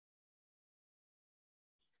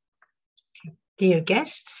Dear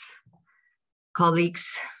guests,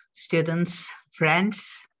 colleagues, students, friends,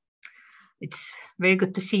 it's very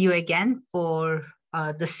good to see you again for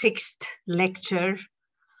the sixth lecture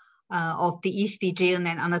of the East Aegean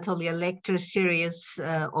and Anatolia lecture series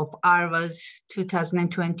of ARVA's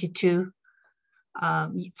 2022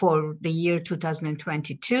 for the year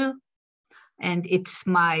 2022. And it's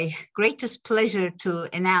my greatest pleasure to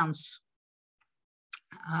announce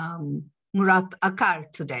Murat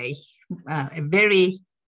Akar today, a very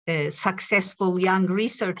successful young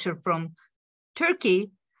researcher from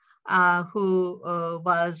Turkey, who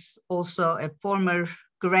was also a former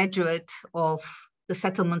graduate of the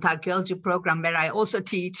settlement archaeology program, where I also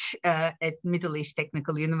teach at Middle East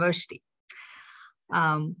Technical University.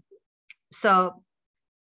 So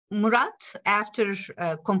Murat, after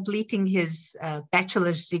completing his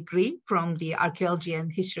bachelor's degree from the Archaeology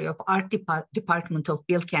and History of Art Department of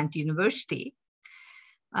Bilkent University,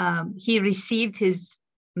 he received his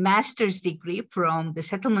master's degree from the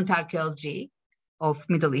Settlement Archaeology of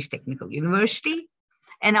Middle East Technical University.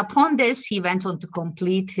 And upon this, he went on to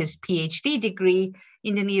complete his PhD degree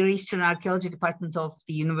in the Near Eastern Archaeology Department of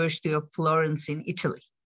the University of Florence in Italy.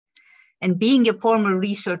 And being a former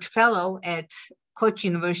research fellow at Koç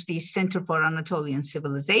University's Center for Anatolian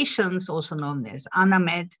Civilizations, also known as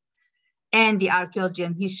ANAMED, and the Archaeology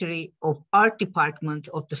and History of Art Department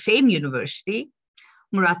of the same university,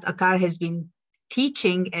 Murat Akar has been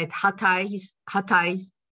teaching at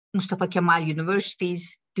Hatay's Mustafa Kemal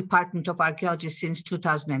University's Department of Archaeology since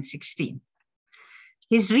 2016.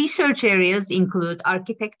 His research areas include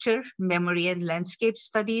architecture, memory, and landscape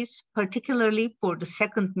studies, particularly for the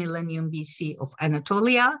second millennium BC of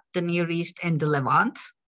Anatolia, the Near East, and the Levant.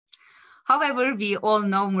 However, we all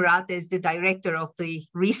know Murat as the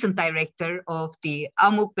recent director of the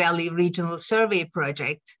Amuq Valley Regional Survey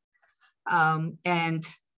Project, and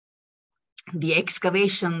the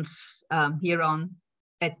excavations here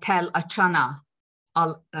at Tel Achana,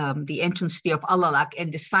 the ancient city of Alalak,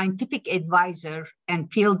 and the scientific advisor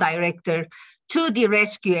and field director to the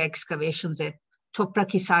rescue excavations at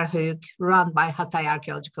Toprakhisar Höyük, run by Hatay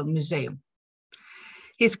Archaeological Museum.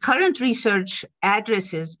 His current research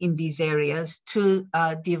addresses in these areas to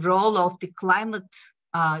the role of the climate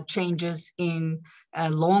changes in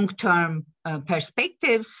long-term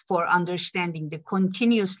perspectives for understanding the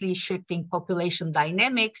continuously shifting population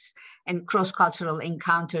dynamics and cross-cultural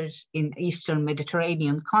encounters in Eastern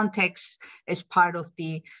Mediterranean contexts as part of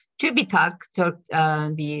the TÜBİTAK,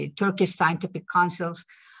 the Turkish Scientific Council's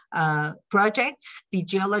projects, the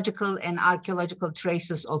geological and archaeological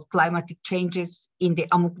traces of climatic changes in the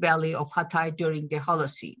Amuq Valley of Hatay during the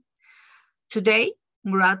Holocene. Today,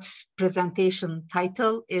 Murat's presentation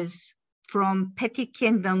title is From Petty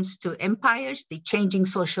Kingdoms to Empires, the Changing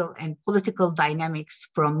Social and Political Dynamics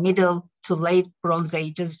from Middle to Late Bronze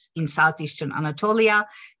Ages in Southeastern Anatolia,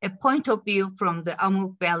 a point of view from the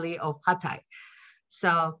Amuq Valley of Hatay.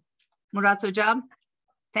 So, Murat Hocam,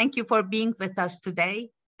 thank you for being with us today,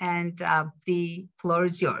 and the floor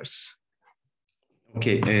is yours.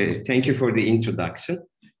 Okay, thank you for the introduction.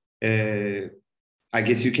 I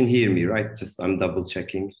guess you can hear me, right? I'm double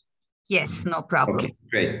checking. Yes, no problem. Okay,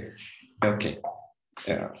 great. Okay.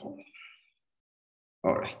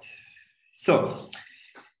 All right. So,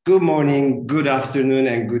 good morning, good afternoon,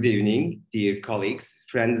 and good evening, dear colleagues,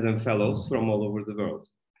 friends, and fellows from all over the world.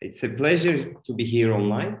 It's a pleasure to be here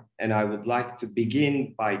online, and I would like to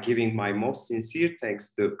begin by giving my most sincere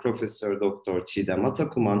thanks to Professor Dr. Çiğdem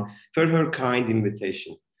Atakuman for her kind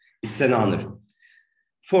invitation. It's an honor.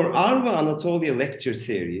 For ARVA Anatolia lecture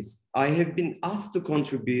series, I have been asked to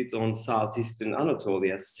contribute on Southeastern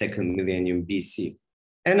Anatolia's second millennium BC,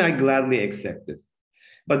 and I gladly accepted.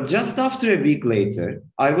 But just after a week later,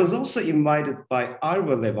 I was also invited by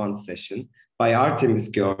ARVA Levant session by Artemis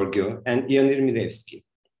Georgiou and Ionir Milevski,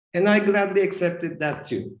 and I gladly accepted that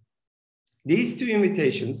too. These two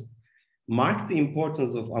invitations mark the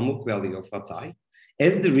importance of Amuq Valley of Hatay,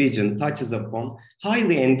 as the region touches upon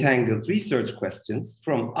highly entangled research questions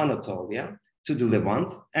from Anatolia to the Levant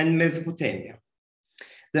and Mesopotamia.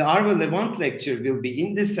 The ARVA Levant lecture will be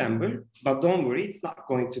in December, but don't worry, it's not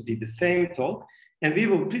going to be the same talk, and we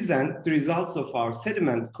will present the results of our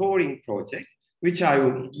sediment coring project, which I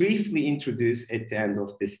will briefly introduce at the end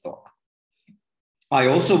of this talk. I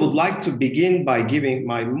also would like to begin by giving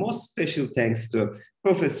my most special thanks to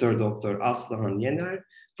Professor Dr. Aslıhan Yener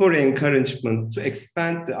for encouragement to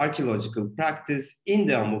expand the archaeological practice in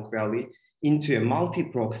the Amuq Valley into a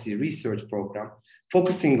multi-proxy research program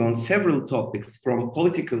focusing on several topics from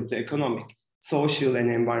political to economic, social, and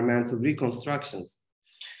environmental reconstructions.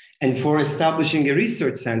 And for establishing a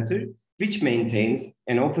research center which maintains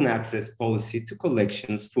an open access policy to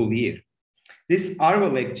collections full year. This ARVA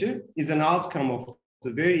lecture is an outcome of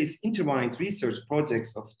the various intertwined research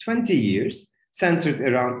projects of 20 years centered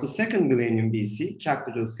around the 2nd millennium BC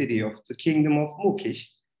capital city of the Kingdom of Mukish,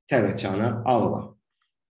 Telechana, Alva.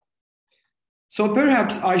 So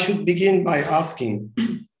perhaps I should begin by asking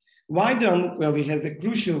why the Amuq Valley has a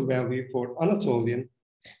crucial value for Anatolian,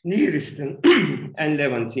 Near Eastern, and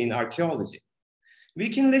Levantine archaeology. We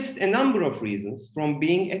can list a number of reasons, from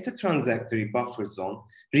being at a transitory buffer zone,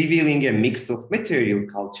 revealing a mix of material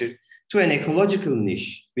culture, to an ecological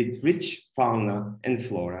niche with rich fauna and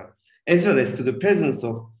flora, as well as to the presence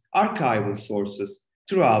of archival sources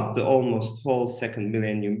throughout the almost whole 2nd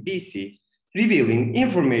millennium BC, revealing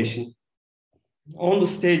information on the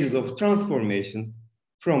stages of transformations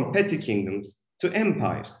from petty kingdoms to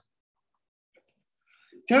empires.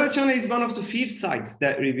 Telechana is one of the few sites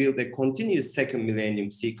that revealed a continuous 2nd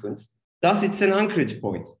millennium sequence, thus it's an anchorage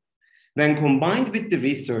point. When combined with the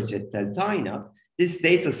research at Tel Tainat, this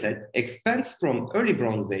dataset expands from early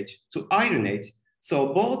Bronze Age to Iron Age,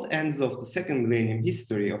 so both ends of the 2nd millennium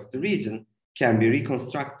history of the region can be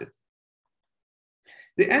reconstructed.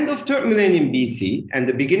 The end of 3rd millennium BC and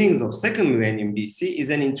the beginnings of 2nd millennium BC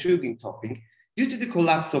is an intriguing topic due to the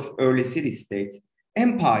collapse of early city-states,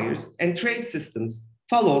 empires, and trade systems,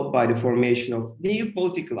 followed by the formation of new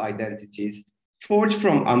political identities forged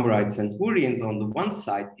from Amorites and Hurrians on the one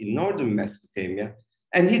side in northern Mesopotamia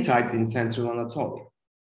and Hittites in central Anatolia.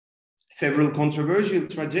 Several controversial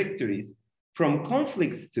trajectories, from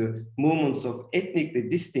conflicts to movements of ethnically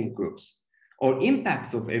distinct groups, or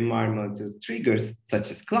impacts of environmental triggers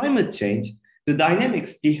such as climate change, the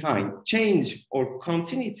dynamics behind change or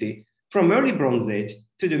continuity from early Bronze Age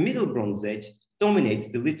to the Middle Bronze Age dominates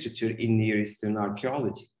the literature in Near Eastern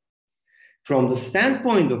archaeology. From the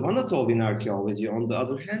standpoint of Anatolian archaeology, on the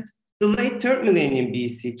other hand, the late 3rd millennium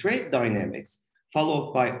BC trade dynamics,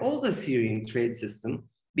 followed by old Assyrian trade system,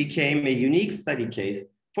 became a unique study case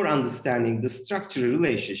for understanding the structural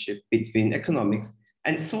relationship between economics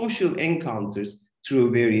and social encounters through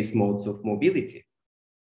various modes of mobility.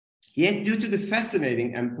 Yet, due to the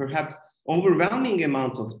fascinating and perhaps overwhelming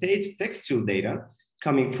amount of textual data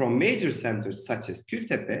coming from major centers such as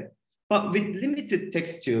Kültepe, but with limited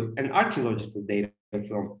textual and archaeological data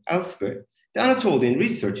from elsewhere, the Anatolian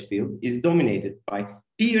research field is dominated by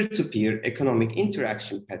peer-to-peer economic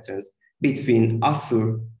interaction patterns between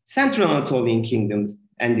Assur, Central Anatolian kingdoms,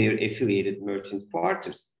 and their affiliated merchant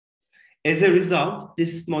quarters. As a result,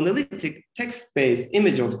 this monolithic text-based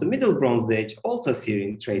image of the Middle Bronze Age Old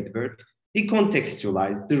Assyrian trade work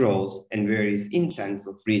decontextualized the roles and various intents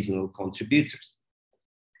of regional contributors.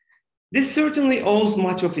 This certainly owes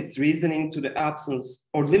much of its reasoning to the absence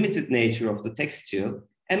or limited nature of the textual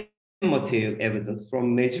and material evidence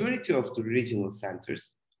from majority of the regional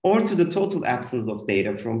centers, or to the total absence of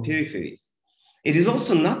data from peripheries. It is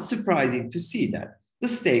also not surprising to see that the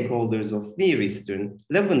stakeholders of Near Eastern,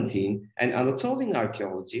 Levantine, and Anatolian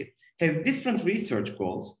archaeology have different research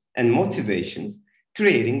goals and motivations,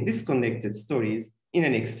 creating disconnected stories in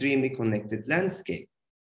an extremely connected landscape.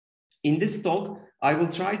 In this talk, I will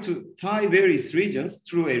try to tie various regions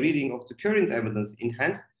through a reading of the current evidence in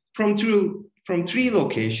hand from three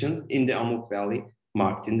locations in the Amuq Valley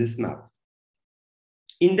marked in this map.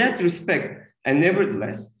 In that respect, and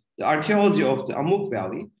nevertheless, the archaeology of the Amuq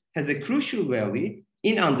Valley has a crucial value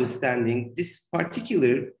in understanding this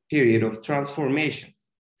particular period of transformations,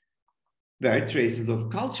 where traces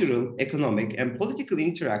of cultural, economic, and political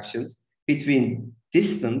interactions between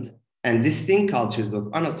distant and distinct cultures of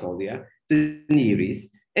Anatolia, the Near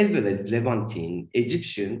East, as well as Levantine,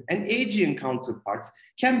 Egyptian, and Aegean counterparts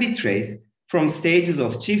can be traced from stages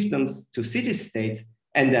of chiefdoms to city-states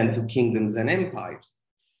and then to kingdoms and empires.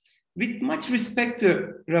 With much respect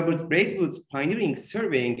to Robert Braidwood's pioneering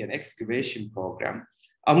surveying and excavation program,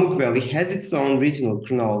 Amuq Valley has its own regional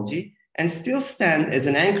chronology and still stands as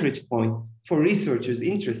an anchorage point for researchers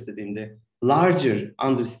interested in the larger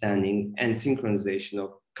understanding and synchronization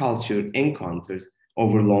of culture encounters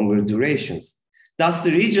over longer durations. Thus,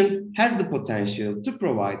 the region has the potential to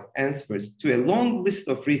provide answers to a long list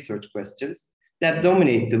of research questions that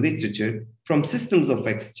dominate the literature, from systems of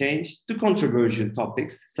exchange to controversial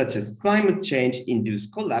topics such as climate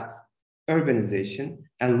change-induced collapse, urbanization,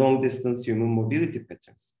 and long-distance human mobility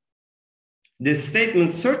patterns. This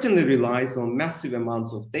statement certainly relies on massive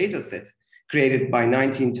amounts of data sets created by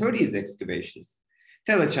 1930s excavations.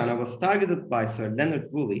 Telechana was targeted by Sir Leonard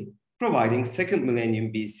Woolley, providing 2nd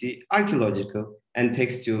millennium BC archaeological and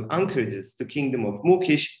textual anchorages to Kingdom of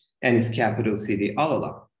Mukish and its capital city,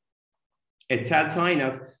 Alala. At Tel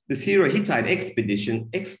Tainat, the Syro-Hittite expedition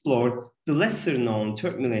explored the lesser-known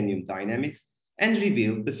third millennium dynamics and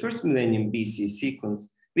revealed the first millennium BC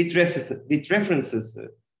sequence with references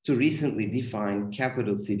to recently defined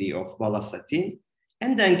capital city of Balasatin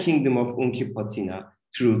and then Kingdom of Unkipatina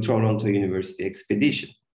through Toronto University expedition.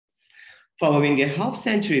 Following a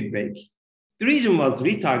half-century break, the region was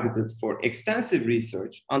retargeted for extensive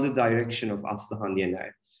research under the direction of Aslıhan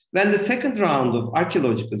Yener, when the second round of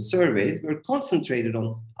archaeological surveys were concentrated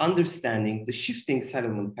on understanding the shifting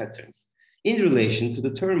settlement patterns in relation to the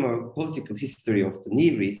turmoil political history of the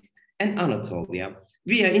Near East and Anatolia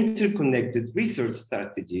via interconnected research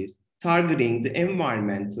strategies targeting the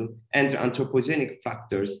environmental and anthropogenic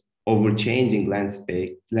factors over changing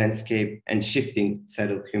landscape and shifting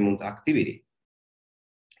settled human activity.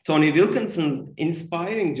 Tony Wilkinson's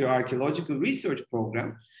inspiring geoarchaeological research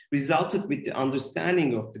program resulted with the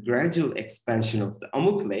understanding of the gradual expansion of the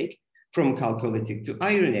Amuq Lake from Chalcolithic to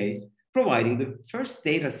Iron Age, providing the first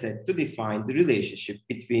data set to define the relationship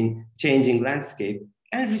between changing landscape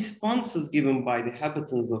and responses given by the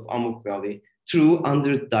inhabitants of Amuq Valley through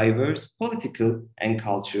under diverse political and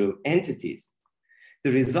cultural entities.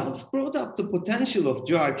 The results brought up the potential of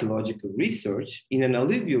geoarchaeological research in an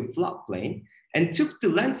alluvial floodplain and took the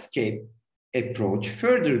landscape approach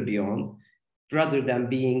further beyond rather than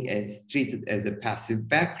being treated as a passive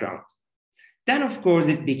background. Then, of course,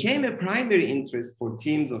 it became a primary interest for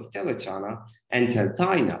teams of Telechana and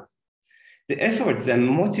Teltainat. The efforts and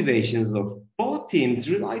motivations of both teams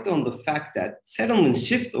relied on the fact that settlement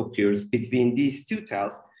shift occurs between these two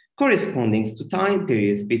tells corresponding to time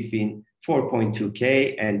periods between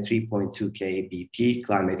 4.2K and 3.2K BP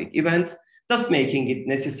climatic events, thus making it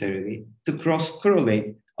necessary to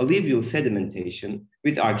cross-correlate alluvial sedimentation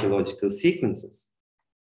with archaeological sequences.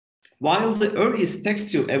 While the earliest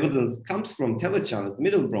textual evidence comes from Telechana's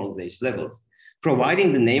Middle Bronze Age levels,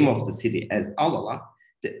 providing the name of the city as Alala,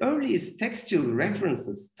 the earliest textual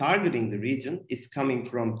references targeting the region is coming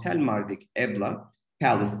from Tel Mardik Ebla,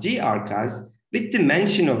 Palace G archives, with the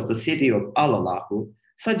mention of the city of Alalahu,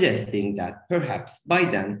 suggesting that perhaps by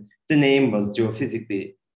then the name was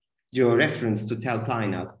geo-referenced to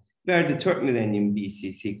Teltainat, where the third millennium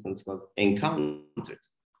BC sequence was encountered.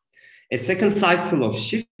 A second cycle of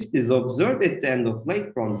shift is observed at the end of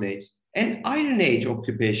Late Bronze Age, and Iron Age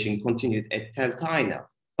occupation continued at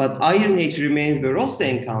Teltainat, but Iron Age remains were also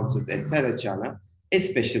encountered at Telechana,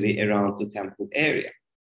 especially around the temple area.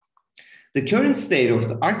 The current state of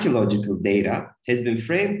the archaeological data has been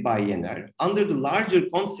framed by Yener under the larger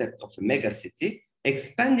concept of a megacity,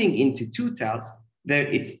 expanding into two tells where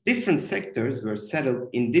its different sectors were settled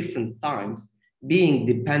in different times, being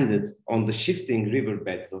dependent on the shifting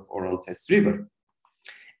riverbeds of Orontes River.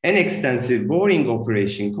 An extensive boring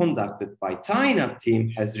operation conducted by Tainat team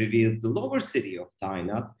has revealed the lower city of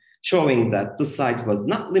Tainat, showing that the site was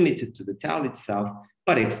not limited to the tell itself,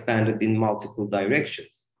 but expanded in multiple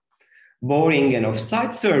directions. Boring and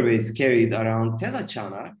off-site surveys carried around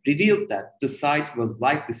Telechana revealed that the site was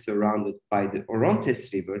likely surrounded by the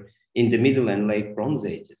Orontes River in the Middle and Late Bronze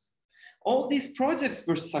Ages. All these projects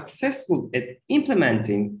were successful at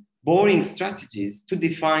implementing boring strategies to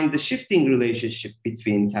define the shifting relationship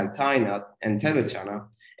between Teltainat and Telechana,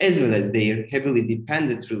 as well as their heavily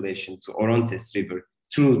dependent relation to Orontes River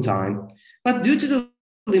through time. But due to the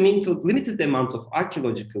limited amount of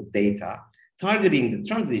archaeological data targeting the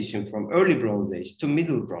transition from early Bronze Age to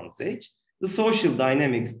Middle Bronze Age, the social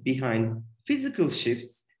dynamics behind physical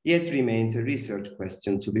shifts yet remained a research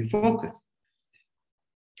question to be focused.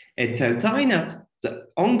 At Teltainat, the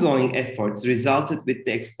ongoing efforts resulted with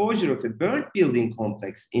the exposure of a burnt building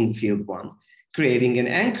complex in Field 1, creating an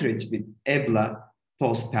anchorage with Ebla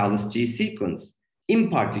post-Palace G sequence,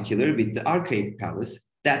 in particular with the Archaic Palace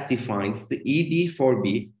that defines the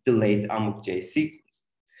EB4B, the late Amuq J sequence.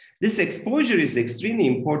 This exposure is extremely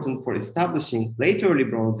important for establishing late early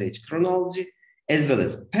Bronze Age chronology, as well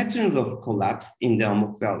as patterns of collapse in the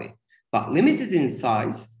Amuq Valley, but limited in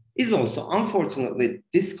size, is also unfortunately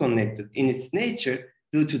disconnected in its nature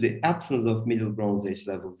due to the absence of Middle Bronze Age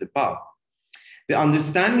levels above. The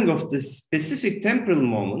understanding of this specific temporal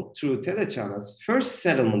moment through Telechana's first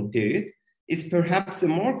settlement period is perhaps a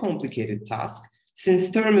more complicated task,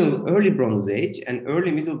 since terminal early Bronze Age and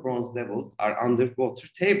early Middle Bronze levels are under water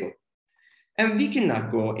table. And we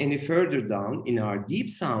cannot go any further down in our deep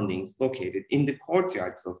soundings located in the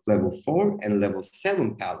courtyards of level 4 and level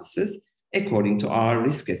 7 palaces, according to our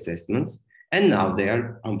risk assessments, and now they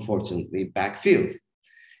are unfortunately backfilled.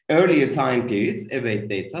 Earlier time periods await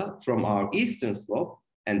data from our eastern slope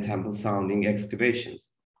and temple sounding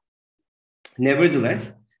excavations.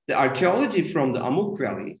 Nevertheless, the archaeology from the Amuq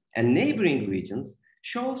Valley and neighboring regions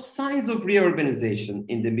shows signs of re-urbanization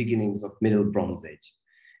in the beginnings of Middle Bronze Age.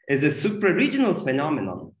 As a supra-regional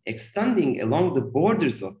phenomenon extending along the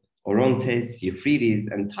borders of Orontes, Euphrates,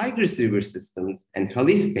 and Tigris river systems and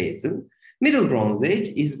Halis Basin, Middle Bronze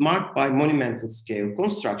Age is marked by monumental scale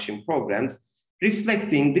construction programs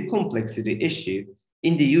reflecting the complexity issued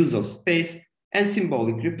in the use of space and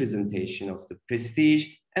symbolic representation of the prestige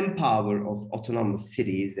and power of autonomous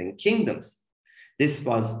cities and kingdoms. This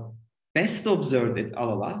was best observed at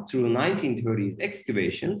Alala through 1930s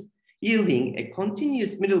excavations, yielding a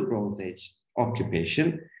continuous Middle Bronze Age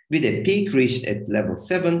occupation with a peak reached at level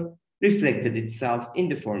 7, reflected itself in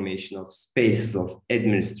the formation of spaces of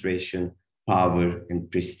administration, power, and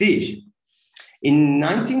prestige. In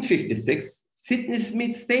 1956, Sidney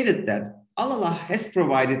Smith stated that Alala has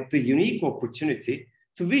provided the unique opportunity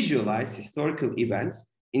to visualize historical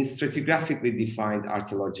events in stratigraphically defined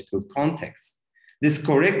archaeological contexts. This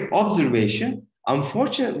correct observation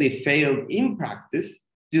unfortunately failed in practice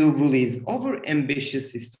due to Woolley's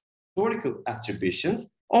over-ambitious historical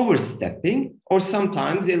attributions, overstepping, or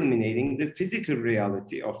sometimes eliminating the physical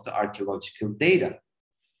reality of the archaeological data.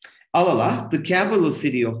 Alala, the capital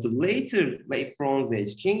city of the late Bronze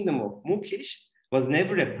Age kingdom of Mukish, was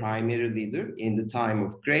never a primary leader in the time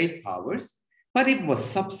of great powers, but it was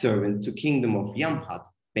subservient to kingdom of Yamhat,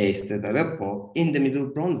 based at Aleppo in the Middle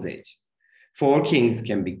Bronze Age. 4 kings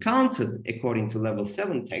can be counted according to level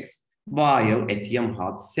 7 text, while at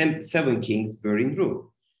Yamhat, 7 kings were in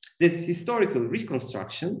rule. This historical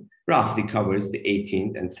reconstruction roughly covers the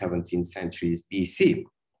 18th and 17th centuries BC.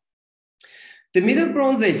 The Middle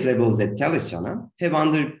Bronze Age levels at Telishana have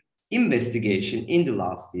under investigation in the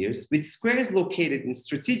last years, with squares located in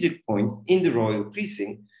strategic points in the royal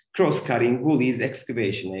precinct, cross-cutting Woolley's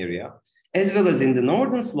excavation area, as well as in the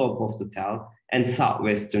northern slope of the Tel and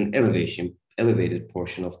southwestern elevated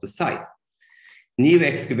portion of the site. New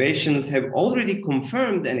excavations have already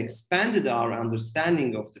confirmed and expanded our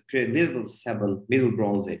understanding of the pre-level 7 Middle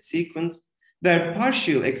Bronze Age sequence, where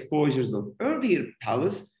partial exposures of earlier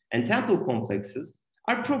palace and temple complexes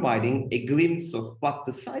are providing a glimpse of what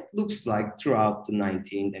the site looks like throughout the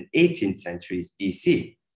 19th and 18th centuries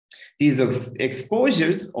BC. These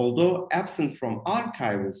exposures, although absent from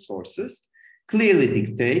archival sources, clearly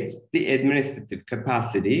dictate the administrative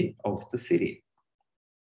capacity of the city.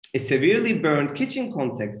 A severely burned kitchen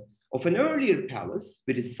context of an earlier palace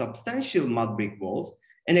with its substantial mud brick walls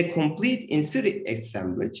and a complete in-situ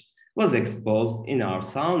assemblage was exposed in our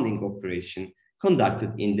sounding operation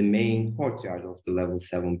conducted in the main courtyard of the level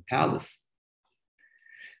 7 palace.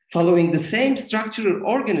 Following the same structural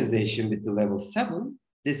organization with the level 7,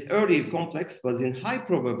 this earlier complex was in high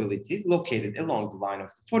probability located along the line of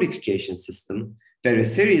the fortification system, where a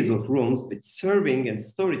series of rooms with serving and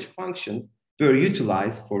storage functions were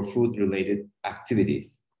utilized for food-related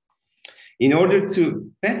activities. In order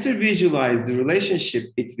to better visualize the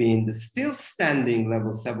relationship between the still standing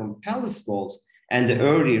level 7 palace walls and the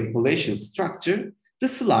earlier palatial structure, the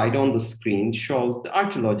slide on the screen shows the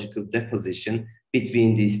archaeological deposition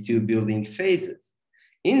between these 2 building phases.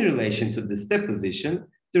 In relation to this deposition,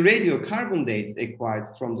 the radiocarbon dates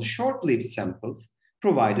acquired from the short-lived samples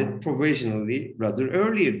provided provisionally rather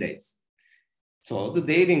earlier dates. So the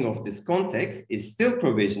dating of this context is still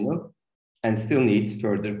provisional and still needs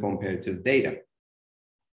further comparative data.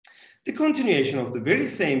 The continuation of the very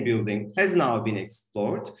same building has now been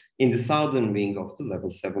explored in the southern wing of the level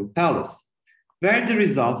 7 palace, where the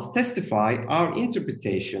results testify our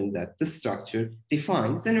interpretation that the structure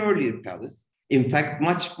defines an earlier palace, in fact,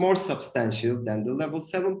 much more substantial than the level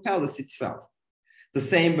 7 palace itself. The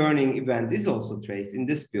same burning event is also traced in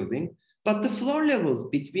this building, but the floor levels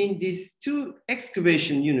between these 2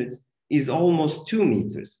 excavation units is almost 2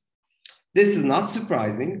 meters. This is not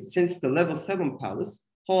surprising since the level 7 palace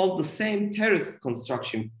hold the same terraced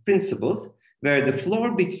construction principles, where the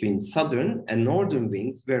floor between southern and northern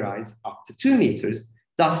wings varies up to 2 meters,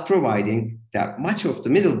 thus providing that much of the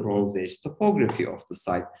Middle Bronze Age topography of the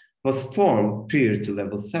site was formed prior to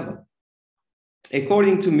level 7.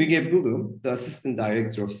 According to Müge Bulu, the Assistant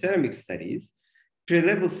Director of Ceramic Studies,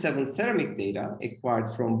 pre-level 7 ceramic data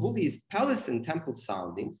acquired from Woolley's palace and temple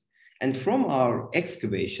soundings and from our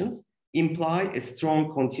excavations imply a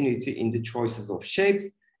strong continuity in the choices of shapes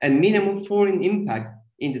and minimal foreign impact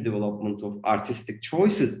in the development of artistic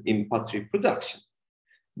choices in pottery production.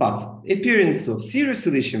 But appearance of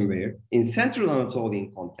Syro-Cilician ware in Central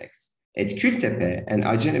Anatolian contexts at Kültepe and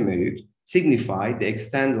Acenemöyük signify the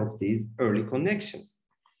extent of these early connections.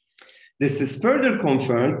 This is further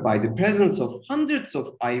confirmed by the presence of hundreds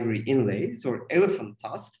of ivory inlays or elephant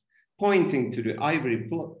tusks pointing to the ivory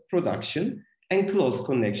production and close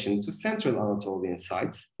connection to central Anatolian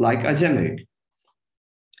sites like Acemerik.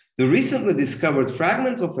 The recently discovered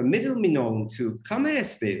fragment of a Middle Minoan to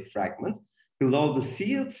Kameresbeir fragment below the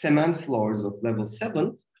sealed cement floors of level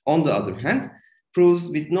 7, on the other hand, proves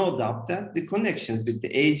with no doubt that the connections with the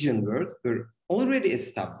Aegean world were already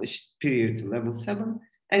established prior to level 7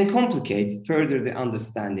 and complicates further the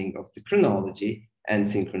understanding of the chronology and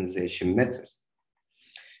synchronization methods.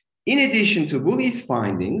 In addition to Woolley's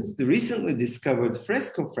findings, the recently discovered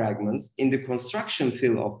fresco fragments in the construction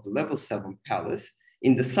fill of the level 7 palace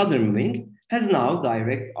in the southern wing has now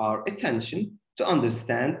directed our attention to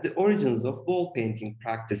understand the origins of wall painting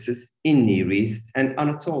practices in Near East and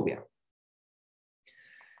Anatolia.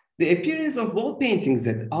 The appearance of wall paintings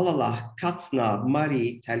at Alalah, Katna,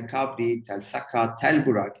 Mari, Tel Kabri, Tel Saka, Tel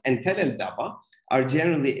Burak, and Tel El Daba are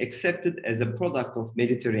generally accepted as a product of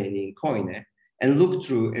Mediterranean koine and look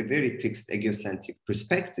through a very fixed agiocentric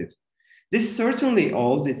perspective. This certainly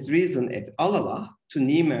owes its reason at Alalah to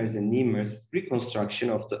Niemer's and Niemer's reconstruction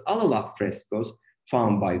of the Alalah frescoes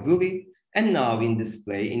found by Woolley and now in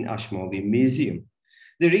display in Ashmolean Museum.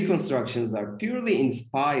 The reconstructions are purely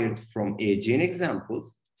inspired from Aegean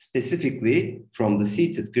examples, specifically from the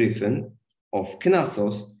seated griffin of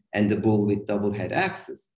Knossos and the bull with double head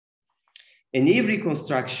axes. A new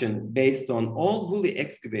reconstruction based on old Woolley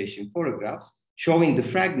excavation photographs showing the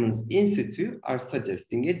fragments in situ are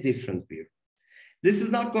suggesting a different view. This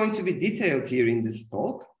is not going to be detailed here in this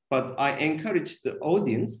talk, but I encourage the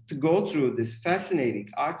audience to go through this fascinating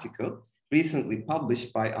article recently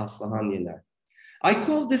published by Aslıhan Yener. I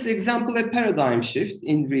call this example a paradigm shift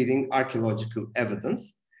in reading archaeological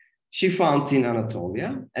evidence she found in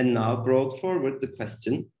Anatolia and now brought forward the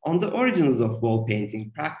question on the origins of wall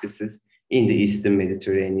painting practices in the Eastern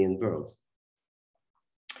Mediterranean world.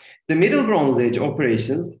 The Middle Bronze Age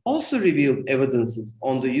operations also revealed evidences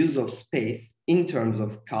on the use of space in terms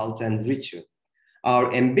of cult and ritual.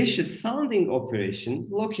 Our ambitious sounding operation,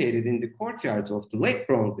 located in the courtyard of the Late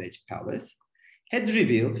Bronze Age palace, had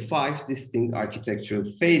revealed 5 distinct architectural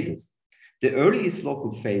phases. The earliest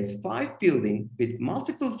local phase 5 building with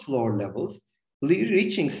multiple floor levels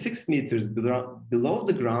reaching 6 meters below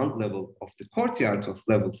the ground level of the courtyard of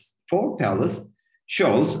level 4 palace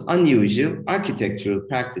shows unusual architectural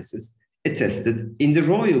practices attested in the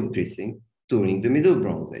royal precinct during the Middle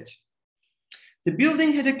Bronze Age. The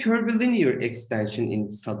building had a curvilinear extension in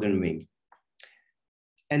the southern wing.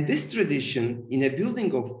 And this tradition in a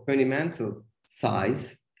building of monumental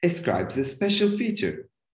size ascribes a special feature.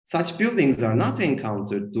 Such buildings are not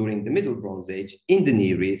encountered during the Middle Bronze Age in the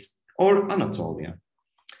Near East or Anatolia.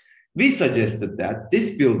 We suggested that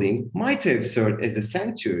this building might have served as a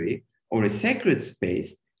sanctuary or a sacred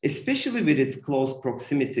space, especially with its close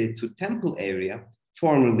proximity to temple area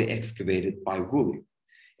formerly excavated by Woolley.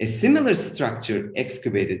 A similar structure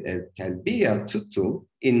excavated at Telbiya Tutul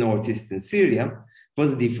in northeastern Syria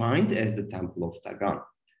was defined as the Temple of Dagan.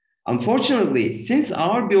 Unfortunately, since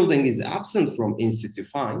our building is absent from in-situ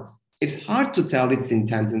finds, it's hard to tell its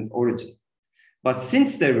intended origin. But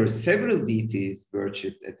since there were several deities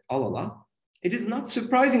worshipped at Alalah, it is not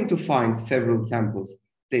surprising to find several temples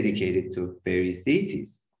dedicated to various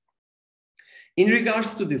deities. In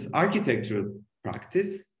regards to this architectural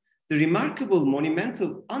practice, the remarkable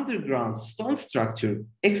monumental underground stone structure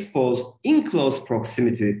exposed in close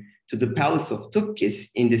proximity to the palace of Tupkis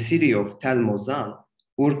in the city of Tel Mozan,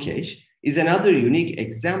 Urkesh, is another unique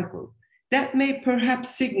example that may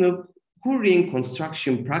perhaps signal Hurrian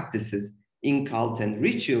construction practices in cult and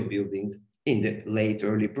ritual buildings in the late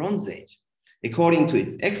early Bronze Age. According to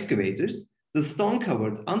its excavators, the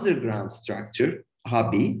stone-covered underground structure,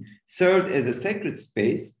 Habi, served as a sacred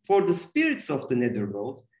space for the spirits of the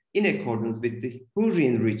netherworld in accordance with the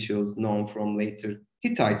Hurrian rituals known from later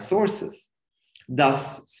Hittite sources.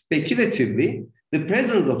 Thus, speculatively, the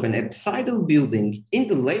presence of an apsidal building in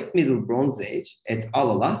the late Middle Bronze Age at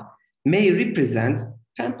Alalah may represent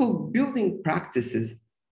temple building practices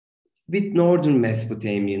with northern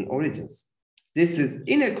Mesopotamian origins. This is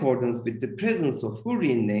in accordance with the presence of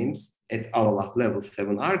Hurrian names at Alalah level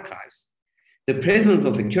 7 archives. The presence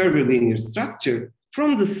of a curvilinear structure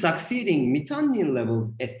from the succeeding Mitannian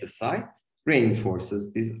levels at the site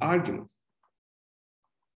reinforces this argument.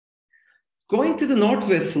 Going to the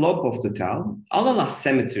northwest slope of the town, Alalah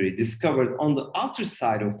Cemetery, discovered on the outer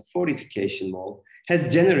side of the fortification wall,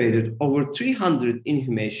 has generated over 300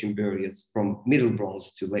 inhumation burials from Middle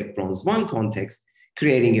Bronze to Late Bronze 1 context,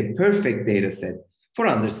 creating a perfect data set for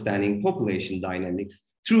understanding population dynamics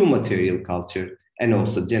through material culture and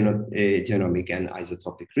also genomic and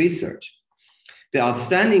isotopic research. The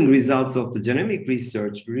outstanding results of the genomic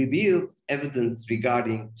research revealed evidence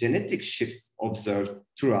regarding genetic shifts observed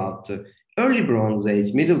throughout the early Bronze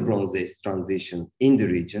Age, Middle Bronze Age transition in the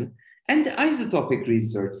region, and the isotopic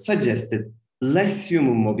research suggested less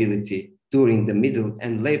human mobility during the Middle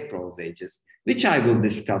and Late Bronze Ages, which I will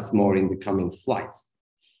discuss more in the coming slides.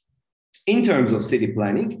 In terms of city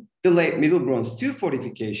planning, the late Middle Bronze II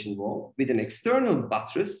fortification wall with an external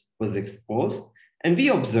buttress was exposed, and we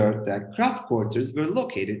observed that craft quarters were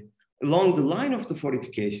located along the line of the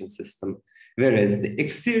fortification system, whereas the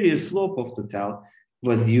exterior slope of the tell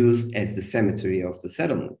was used as the cemetery of the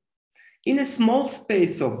settlement. In a small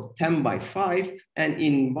space of 10 by 5 and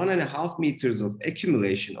in 1.5 meters of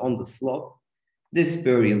accumulation on the slope, this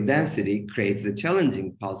burial density creates a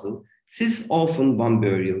challenging puzzle, since often one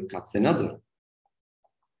burial cuts another.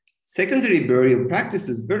 Secondary burial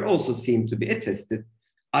practices were also seen to be attested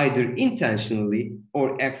either intentionally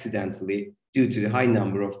or accidentally due to the high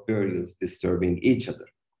number of burials disturbing each other.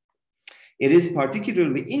 It is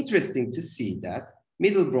particularly interesting to see that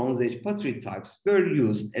Middle Bronze Age pottery types were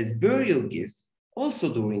used as burial gifts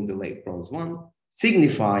also during the Late Bronze I,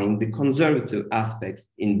 signifying the conservative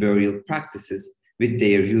aspects in burial practices with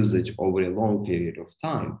their usage over a long period of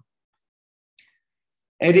time.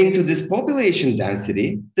 Adding to this population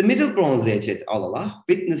density, the Middle Bronze Age at Alala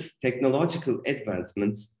witnessed technological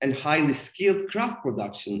advancements and highly skilled craft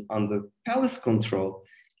production under palace control,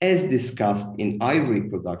 as discussed in ivory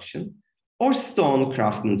production or stone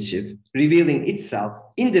craftsmanship, revealing itself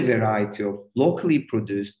in the variety of locally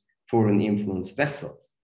produced foreign influence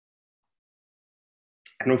vessels.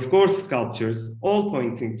 And of course, sculptures, all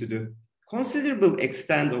pointing to the considerable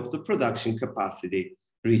extent of the production capacity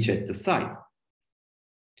reached at the site.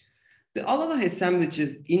 The Alala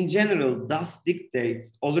assemblages in general thus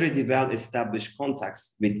dictates already well-established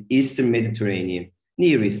contacts with Eastern Mediterranean,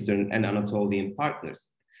 Near Eastern, and Anatolian partners.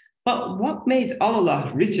 But what made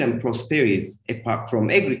Alala rich and prosperous apart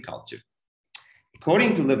from agriculture?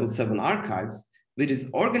 According to Level 7 archives, with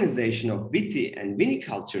its organization of viti and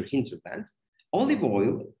viniculture hinterland, olive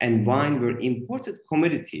oil and wine were imported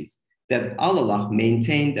commodities that Alala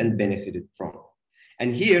maintained and benefited from.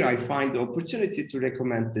 And here I find the opportunity to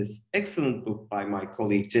recommend this excellent book by my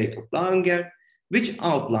colleague Jacob Lauenger, which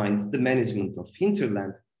outlines the management of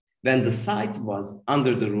hinterland when the site was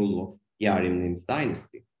under the rule of Yarimlim's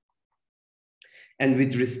dynasty. And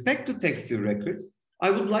with respect to textile records, I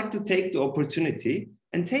would like to take the opportunity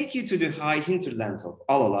and take you to the high hinterland of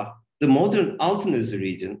Alala, the modern Altınözü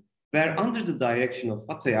region, where under the direction of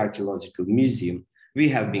Hatay Archaeological Museum, we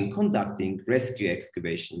have been conducting rescue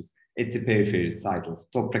excavations at the periphery site of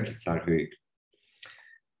Toprakhisar Höyük.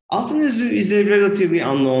 Altınözü is a relatively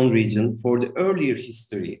unknown region for the earlier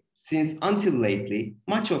history, since until lately,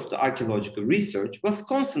 much of the archaeological research was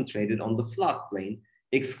concentrated on the floodplain,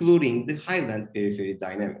 excluding the highland periphery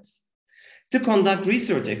dynamics. To conduct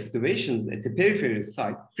research excavations at the periphery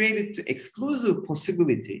site created the exclusive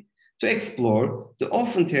possibility to explore the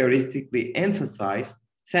often theoretically emphasized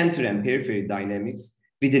center and periphery dynamics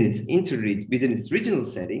within its regional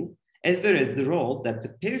setting, as well as the role that the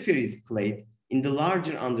peripheries played in the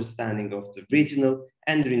larger understanding of the regional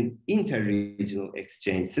and inter-regional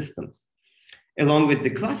exchange systems. Along with the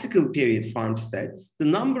classical period farmsteads, the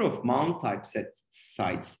number of mound-type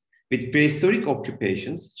sites with prehistoric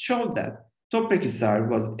occupations showed that Toprakhisar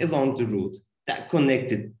was along the route that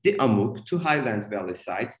connected the Amuq to highland valley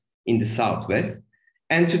sites in the southwest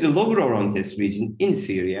and to the Lower Orontes region in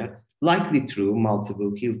Syria, likely through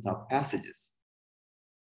multiple hilltop passages.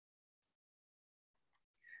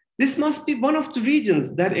 This must be one of the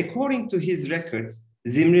regions that, according to his records,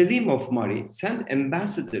 Zimrilim of Mari sent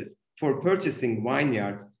ambassadors for purchasing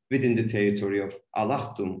vineyards within the territory of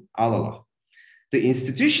Alahtum, Alala. The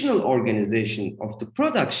institutional organization of the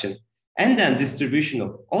production and then distribution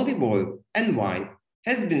of olive oil and wine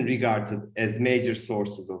has been regarded as major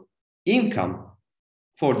sources of income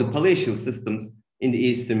for the palatial systems in the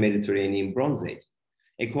Eastern Mediterranean Bronze Age.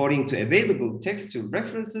 According to available textual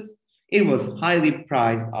references, it was highly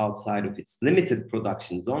prized outside of its limited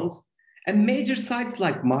production zones, and major sites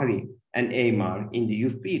like Mari and Aymar in the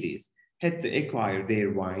Euphrates had to acquire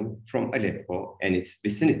their wine from Aleppo and its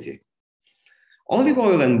vicinity. Olive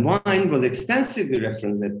oil and wine was extensively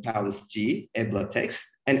referenced at Palace G, Ebla text,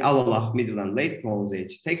 and Alala Middle and Late Bronze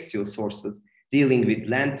Age textual sources dealing with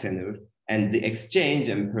land tenure and the exchange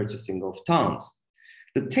and purchasing of towns.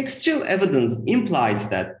 The textual evidence implies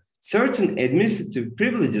that certain administrative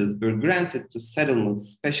privileges were granted to settlements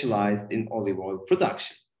specialized in olive oil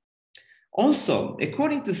production. Also,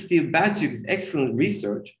 according to Steve Batchik's excellent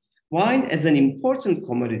research, wine as an important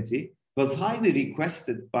commodity was highly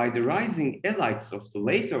requested by the rising elites of the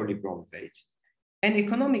late early Bronze Age, an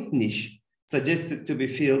economic niche suggested to be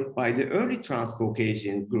filled by the early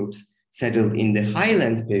Transcaucasian groups settled in the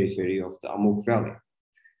highland periphery of the Amuq Valley.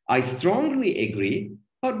 I strongly agree,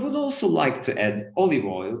 but would also like to add olive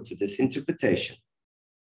oil to this interpretation.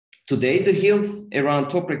 Today, the hills around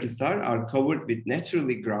Toprakhisar are covered with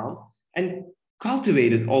naturally grown and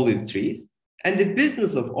cultivated olive trees, and the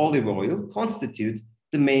business of olive oil constitutes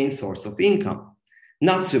the main source of income.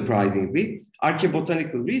 Not surprisingly,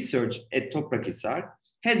 archaeobotanical research at Toprakhisar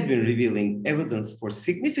has been revealing evidence for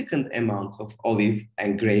significant amount of olive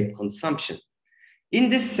and grape consumption. In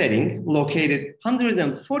this setting, located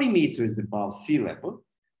 140 meters above sea level,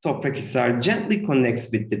 Toprakhisar gently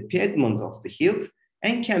connects with the piedmont of the hills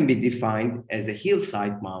and can be defined as a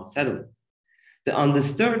hillside mound settlement. The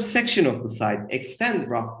undisturbed section of the site extends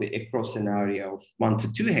roughly across an area of 1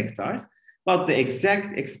 to 2 hectares, but the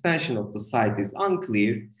exact expansion of the site is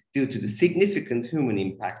unclear due to the significant human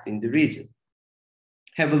impact in the region.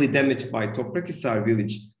 Heavily damaged by Toprakhisar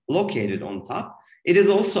village located on top, it is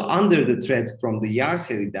also under the threat from the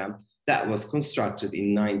Yarseli Dam that was constructed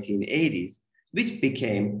in 1980s, which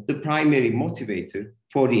became the primary motivator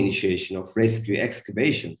for the initiation of rescue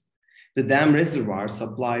excavations. The dam reservoir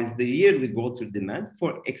supplies the yearly water demand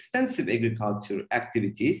for extensive agricultural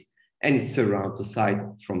activities, and it surrounds the site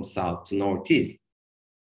from south to northeast.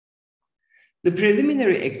 The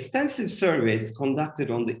preliminary extensive surveys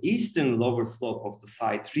conducted on the eastern lower slope of the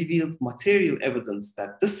site revealed material evidence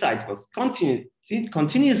that the site was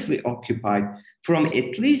continuously occupied from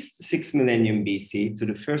at least 6 millennium BC to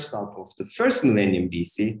the first half of the 1st millennium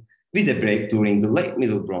BC, with a break during the late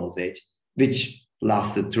Middle Bronze Age, which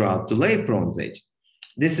lasted throughout the late Bronze Age.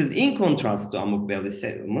 This is in contrast to Amuq Valley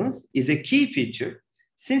settlements, is a key feature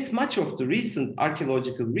since much of the recent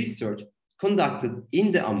archaeological research conducted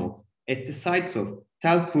in the Amuq at the sites of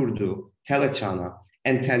Tel Kurdu, Tel Achana,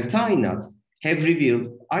 and Tel Tainat have revealed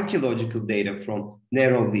archaeological data from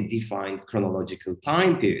narrowly defined chronological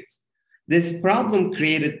time periods. This problem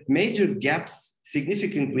created major gaps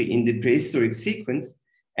significantly in the prehistoric sequence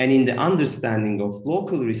and in the understanding of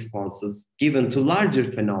local responses given to larger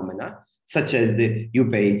phenomena, such as the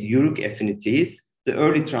Ubaid-Uruk affinities, the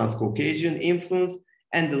early Transcaucasian influence,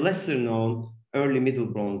 and the lesser-known early Middle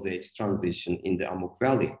Bronze Age transition in the Amuq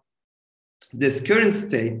Valley. This current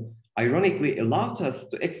state ironically allowed us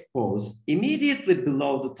to expose immediately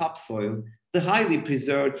below the topsoil the highly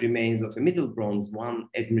preserved remains of a Middle Bronze I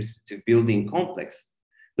administrative building complex.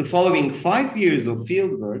 The following 5 years of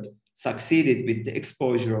fieldwork succeeded with the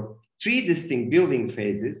exposure of 3 distinct building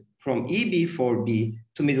phases from EB4B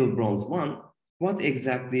to Middle Bronze I. What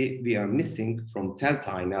exactly we are missing from Tel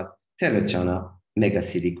Tainat, Tel Achana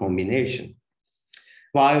megacity combination?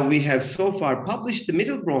 While we have so far published the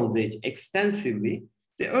Middle Bronze Age extensively,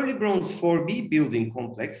 the early Bronze 4B building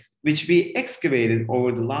complex, which we excavated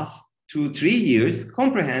over the last 2-3 years,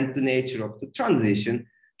 comprehend the nature of the transition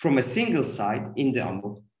from a single site in the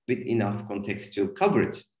Amuq with enough contextual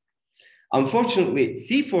coverage. Unfortunately,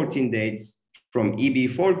 C14 dates from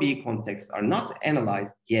EB4B context are not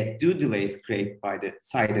analyzed yet due to delays created by the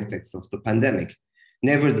side effects of the pandemic.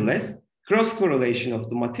 Nevertheless, cross-correlation of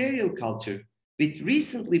the material culture with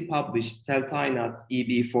recently published Tel Tainat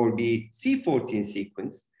EB4B C14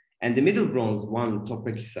 sequence and the Middle Bronze I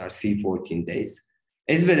Toprakhisar C14 dates,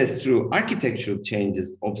 as well as through architectural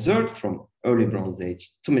changes observed from early Bronze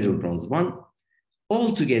Age to Middle Bronze I,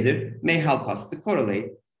 all together may help us to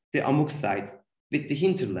correlate the Amuq site with the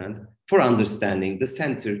hinterland for understanding the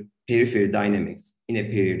center-periphery dynamics in a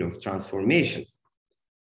period of transformations.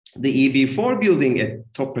 The EB4 building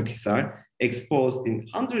at Toprakhisar, exposed in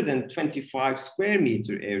 125 square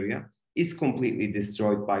meter area, is completely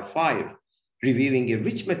destroyed by fire, revealing a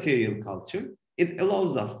rich material culture. It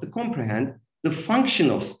allows us to comprehend the function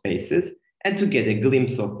of spaces and to get a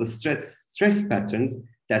glimpse of the stress patterns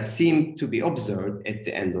that seem to be observed at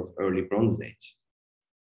the end of early Bronze Age.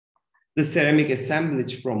 The ceramic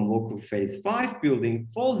assemblage from local phase 5 building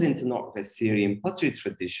falls into Northwest Syrian pottery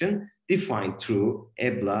tradition defined through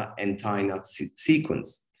Ebla and Tainat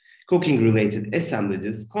sequence. Cooking-related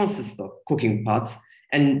assemblages consist of cooking pots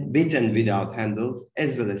and with and without handles,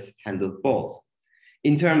 as well as handled bowls.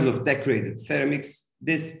 In terms of decorated ceramics,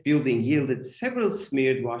 this building yielded several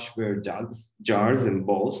smeared washware jugs, jars, and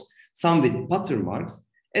bowls, some with potter marks,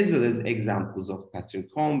 as well as examples of patterned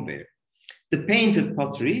comb-ware. The painted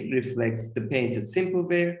pottery reflects the painted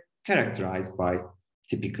simpleware characterized by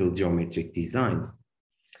typical geometric designs.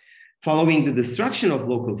 Following the destruction of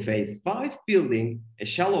local phase 5 building, a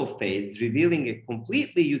shallow phase revealing a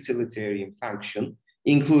completely utilitarian function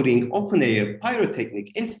including open-air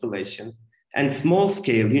pyrotechnic installations and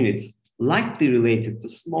small-scale units likely related to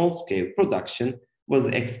small-scale production, was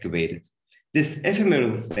excavated. This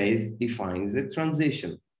ephemeral phase defines a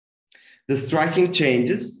transition. The striking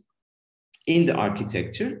changes in the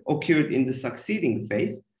architecture occurred in the succeeding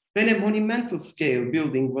phase when a monumental scale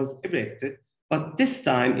building was erected, but this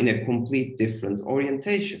time in a complete different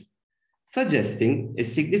orientation, suggesting a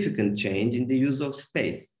significant change in the use of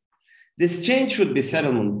space. This change should be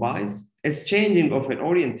settlement-wise, as changing of an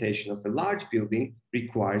orientation of a large building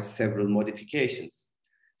requires several modifications.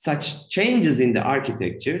 Such changes in the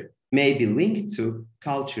architecture may be linked to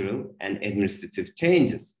cultural and administrative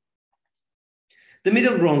changes. The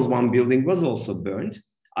Middle Bronze I building was also burned.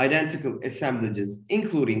 Identical assemblages,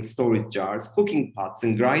 including storage jars, cooking pots,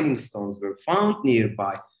 and grinding stones, were found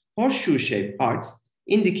nearby horseshoe-shaped parts,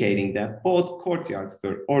 indicating that both courtyards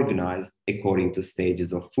were organized according to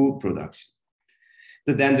stages of food production.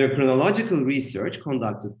 The dendrochronological research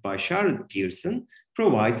conducted by Charlotte Pearson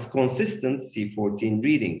provides consistent C14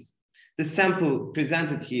 readings. The sample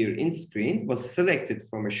presented here in screen was selected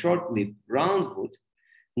from a short-lived roundwood,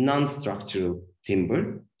 non-structural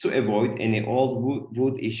timber to avoid any old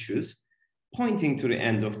wood issues, pointing to the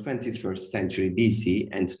end of 21st century BC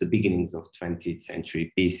and to the beginnings of 20th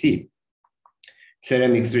century BC.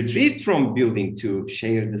 Ceramics retrieved from building 2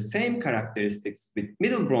 share the same characteristics with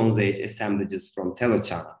Middle Bronze Age assemblages from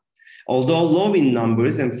Telachana. Although low in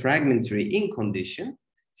numbers and fragmentary in condition,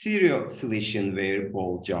 Syro-Cilician ware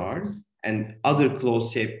bowl jars and other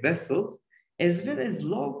close-shaped vessels, as well as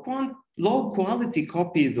low quality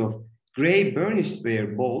copies of gray burnished ware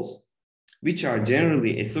bowls, which are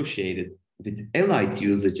generally associated with elite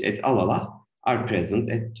usage at Alala, are present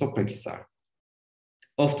at Toprakhisar.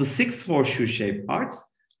 Of the 6 horseshoe-shaped parts,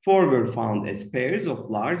 4 were found as pairs of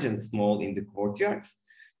large and small in the courtyards.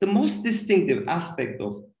 The most distinctive aspect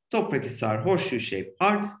of Toprakhisar horseshoe-shaped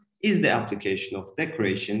parts is the application of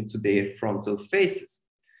decoration to their frontal faces.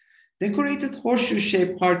 Decorated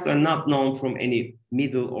horseshoe-shaped parts are not known from any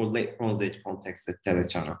Middle or Late Bronze Age context at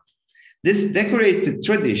Telachana. This decorated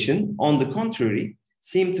tradition, on the contrary,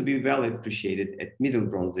 seemed to be well appreciated at Middle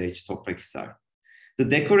Bronze Age Toprakhisar. The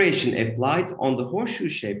decoration applied on the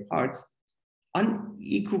horseshoe-shaped parts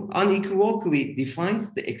unequivocally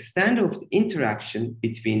defines the extent of the interaction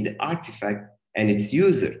between the artifact and its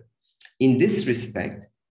user. In this respect,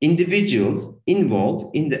 individuals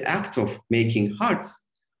involved in the act of making hearts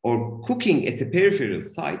or cooking at a peripheral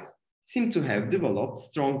site seem to have developed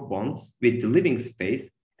strong bonds with the living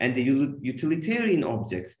space and the utilitarian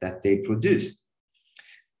objects that they produced.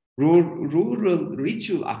 Rural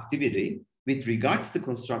ritual activity with regards to the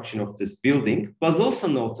construction of this building was also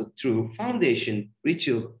noted through foundation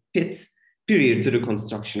ritual pits prior to the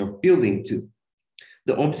construction of building 2.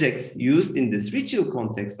 The objects used in this ritual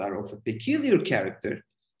context are of a peculiar character,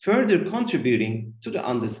 further contributing to the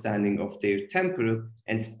understanding of their temporal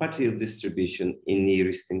and spatial distribution in Near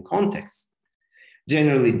Eastern contexts.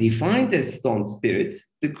 Generally defined as stone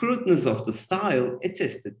spirits, the crudeness of the style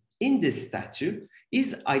attested in this statue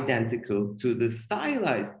is identical to the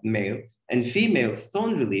stylized male and female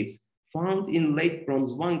stone reliefs found in Late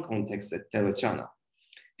Bronze I context at Telachana.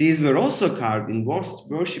 These were also carved in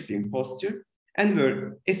worshipping posture and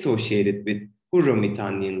were associated with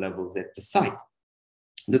Hurro-Mitannian levels at the site.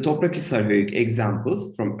 The Toprakhisar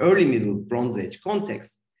examples from early Middle Bronze Age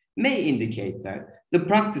context may indicate that the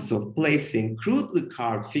practice of placing crudely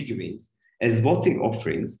carved figurines as voting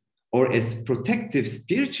offerings or as protective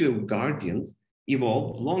spiritual guardians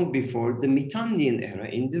evolved long before the Mitannian era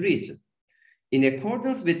in the region. In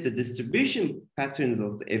accordance with the distribution patterns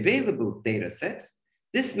of the available data sets,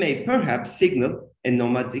 this may perhaps signal a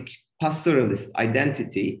nomadic pastoralist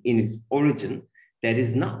identity in its origin that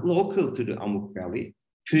is not local to the Amuq Valley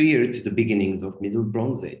prior to the beginnings of Middle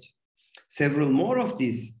Bronze Age. Several more of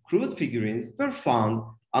these crude figurines were found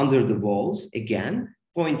under the walls, again,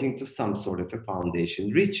 pointing to some sort of a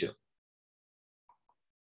foundation ritual.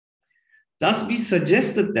 Thus, we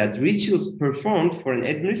suggested that rituals performed for an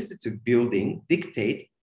administrative building dictate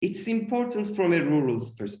its importance from a rural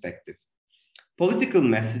perspective. Political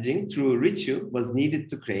messaging through a ritual was needed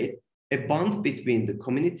to create a bond between the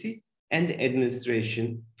community and the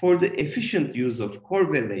administration for the efficient use of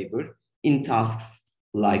corvée labor in tasks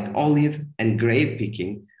like olive and grave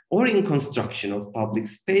picking or in construction of public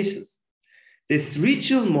spaces. This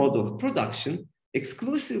ritual mode of production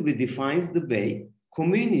exclusively defines the way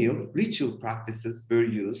communal ritual practices were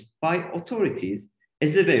used by authorities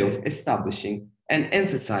as a way of establishing and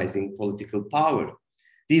emphasizing political power.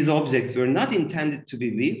 These objects were not intended to be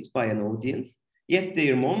viewed by an audience, yet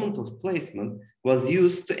their moment of placement was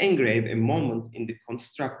used to engrave a moment in the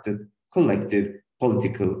constructed collective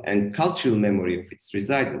political and cultural memory of its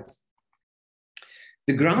residents.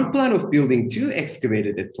 The ground plan of Building 2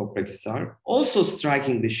 excavated at Toprakhisar also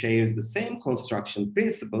strikingly shares the same construction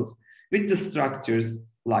principles with the structures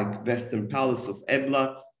like Western Palace of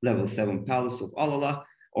Ebla, Level 7 Palace of Alala,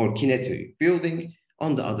 or Kinetic Building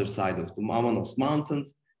on the other side of the Mamanos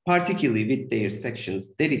Mountains, particularly with their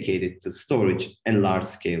sections dedicated to storage and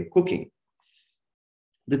large-scale cooking.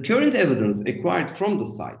 The current evidence acquired from the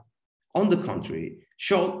site, on the contrary,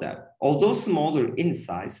 showed that although smaller in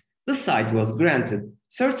size, the site was granted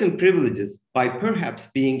certain privileges by perhaps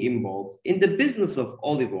being involved in the business of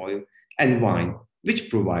olive oil and wine, which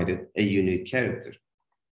provided a unique character.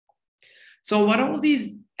 So what all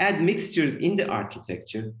these admixtures in the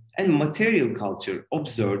architecture and material culture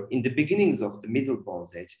observed in the beginnings of the Middle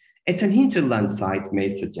Bronze Age at an hinterland site may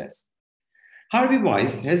suggest? Harvey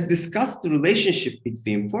Weiss has discussed the relationship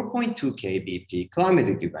between 4.2K BP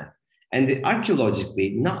climatic event and the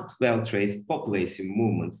archaeologically not well-traced population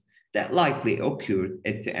movements that likely occurred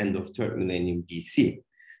at the end of 3rd millennium BC.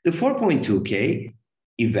 The 4.2K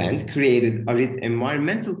event created arid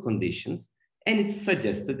environmental conditions, and it's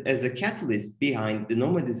suggested as a catalyst behind the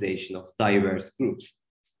nomadization of diverse groups,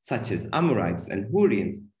 such as Amorites and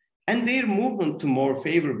Hurrians, and their movement to more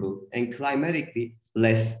favorable and climatically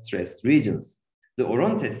less stressed regions. The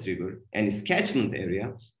Orontes River and its catchment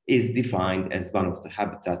area is defined as one of the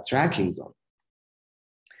habitat tracking zones.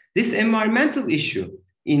 This environmental issue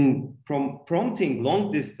in prompting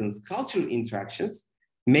long-distance cultural interactions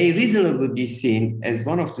may reasonably be seen as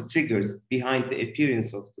one of the triggers behind the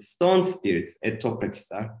appearance of the stone spirits at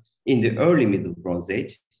Toprakhisar in the early Middle Bronze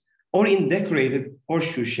Age, or in decorated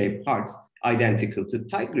horseshoe-shaped hearts identical to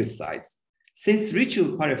Tigris sites, since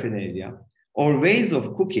ritual paraphernalia or ways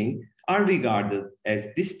of cooking are regarded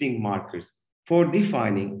as distinct markers for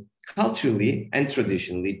defining culturally and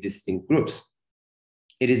traditionally distinct groups.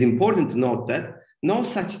 It is important to note that no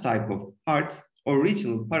such type of hearts or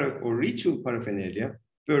ritual paraphernalia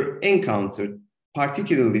were encountered,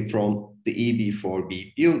 particularly from the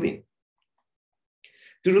EB4B building.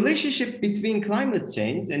 The relationship between climate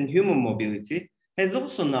change and human mobility has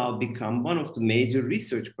also now become one of the major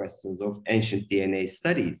research questions of ancient DNA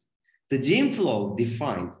studies. The gene flow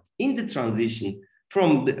defined in the transition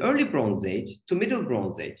from the early Bronze Age to Middle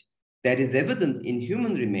Bronze Age that is evident in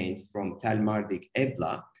human remains from Tel Mardik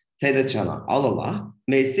Ebla, Tedachana Alala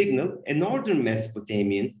may signal a northern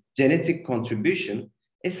Mesopotamian genetic contribution,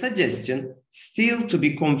 a suggestion still to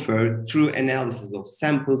be conferred through analysis of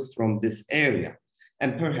samples from this area.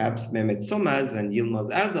 And perhaps Mehmet Somaz and Yilmaz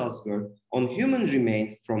Erdal's work on human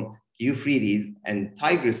remains from Euphrates and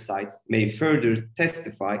Tigris sites may further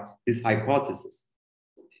testify this hypothesis.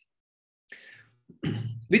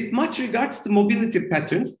 With much regards to mobility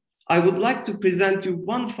patterns, I would like to present you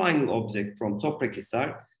one final object from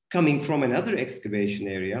Toprakhisar coming from another excavation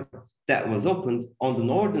area that was opened on the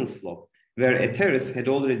northern slope, where a terrace had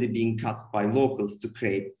already been cut by locals to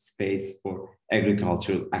create space for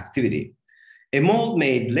agricultural activity. A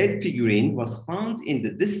mold-made lead figurine was found in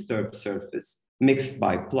the disturbed surface, mixed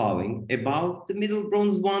by plowing, above the Middle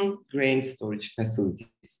Bronze I grain storage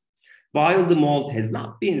facilities. While the mold has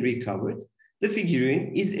not been recovered, the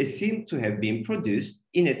figurine is assumed to have been produced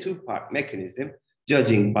in a two-part mechanism,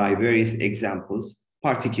 judging by various examples,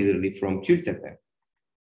 particularly from Kültepe.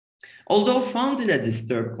 Although found in a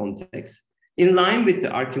disturbed context, in line with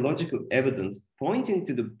the archaeological evidence pointing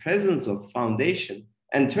to the presence of foundation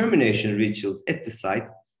and termination rituals at the site,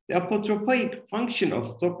 the apotropoic function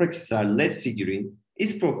of Toprakhisar lead figurine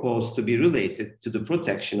is proposed to be related to the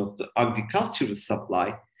protection of the agricultural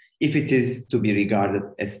supply if it is to be regarded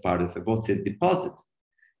as part of a votive deposit.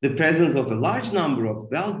 The presence of a large number of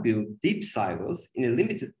well-built deep silos in a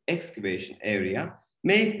limited excavation area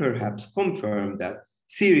may perhaps confirm that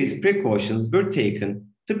serious precautions were taken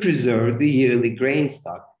to preserve the yearly grain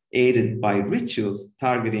stock, aided by rituals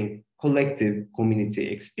targeting collective community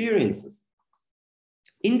experiences.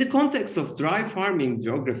 In the context of dry farming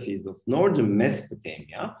geographies of northern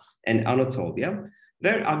Mesopotamia and Anatolia,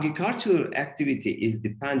 where agricultural activity is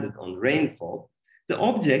dependent on rainfall, the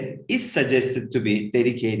object is suggested to be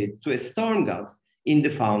dedicated to a storm god in the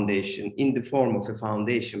form of a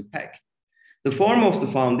foundation peg. The form of the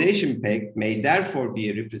foundation peg may therefore be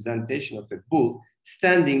a representation of a bull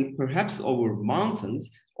standing perhaps over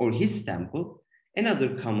mountains or his temple,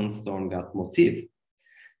 another common storm god motif.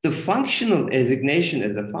 The functional designation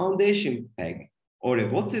as a foundation peg or a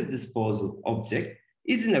votive disposal object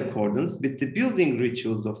is in accordance with the building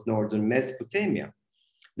rituals of northern Mesopotamia.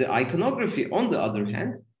 The iconography, on the other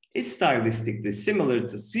hand, is stylistically similar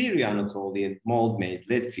to Syro-Anatolian mold-made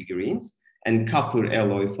lead figurines and copper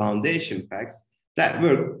alloy foundation packs that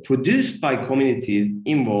were produced by communities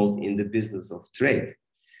involved in the business of trade.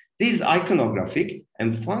 These iconographic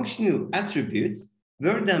and functional attributes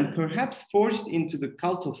were then perhaps forged into the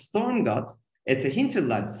cult of storm god at a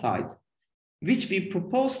hinterland site, which we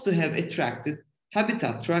propose to have attracted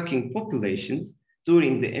habitat tracking populations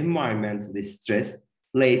during the environmentally stressed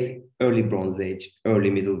late early Bronze Age, early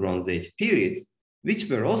Middle Bronze Age periods, which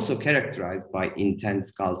were also characterized by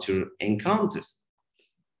intense cultural encounters.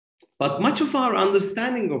 But much of our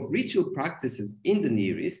understanding of ritual practices in the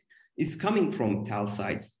Near East is coming from tell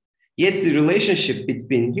sites. Yet the relationship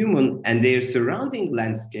between human and their surrounding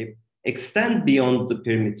landscape extend beyond the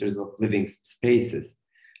perimeters of living spaces.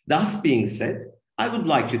 Thus being said, I would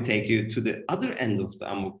like to take you to the other end of the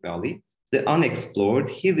Amuq Valley, the unexplored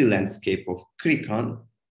hilly landscape of Krikan,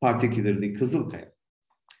 particularly Kızılkaya.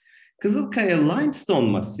 Kızılkaya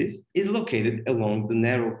limestone massif is located along the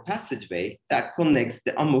narrow passageway that connects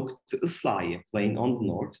the Amuq to Islahiye plain on the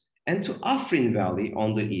north and to Afrin Valley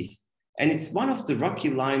on the east, and it's one of the rocky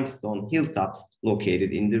limestone hilltops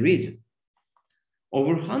located in the region.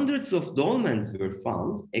 Over hundreds of dolmens were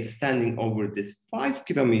found extending over this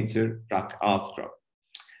 5-kilometer rock outcrop.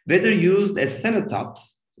 Whether used as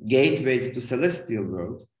cenotaphs, gateways to celestial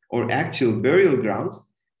world, or actual burial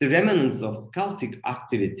grounds, the remnants of cultic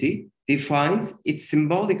activity defines its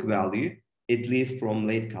symbolic value, at least from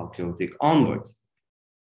late Chalcolithic onwards.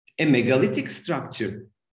 A megalithic structure,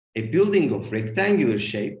 a building of rectangular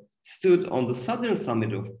shape, stood on the southern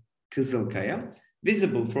summit of Kızılkaya,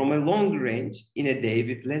 visible from a long range in a day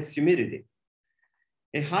with less humidity.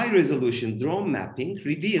 A high-resolution drone mapping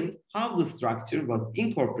revealed how the structure was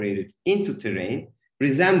incorporated into terrain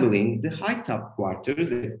resembling the high-top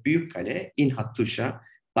quarters at Büyükkale in Hattusha,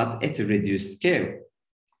 but at a reduced scale.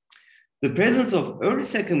 The presence of early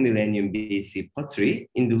 2nd millennium BC pottery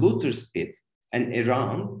in the Luther's pit and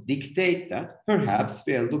around dictate that perhaps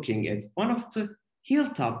we are looking at one of the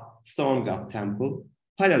hilltop storm god temple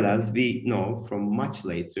parallels we know from much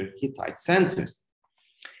later Hittite centers.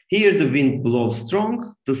 Here the wind blows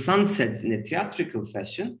strong, the sun sets in a theatrical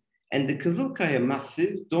fashion, and the Kızılkaya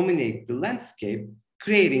massif dominate the landscape,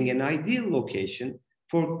 creating an ideal location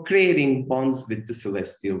for creating bonds with the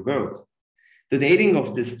celestial world. The dating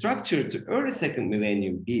of this structure to early 2nd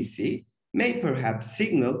millennium BC may perhaps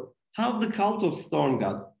signal how the cult of storm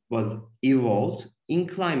god was evolved in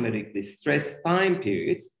climatically stressed time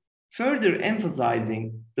periods, further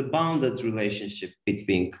emphasizing the bounded relationship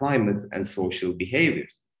between climate and social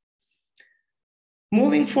behaviors.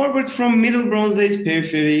 Moving forward from Middle Bronze Age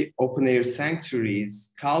periphery, open-air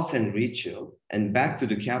sanctuaries, cult and ritual, and back to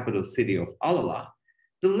the capital city of Alala,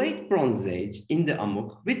 the late Bronze Age in the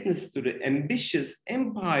Amuq witnessed to the ambitious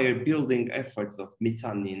empire-building efforts of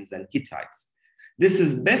Mitannians and Hittites. This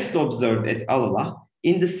is best observed at Alala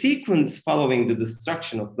in the sequence following the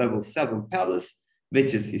destruction of level 7 palace,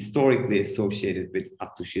 which is historically associated with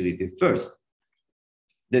Hattusili I.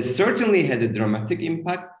 This certainly had a dramatic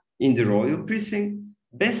impact in the royal precinct,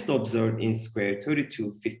 best observed in square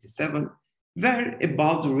 3257, where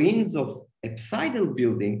above the ruins of apsidal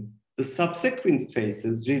building, the subsequent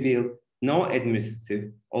phases reveal no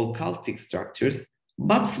administrative or cultic structures,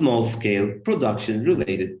 but small-scale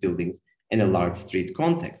production-related buildings in a large street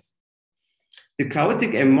context. The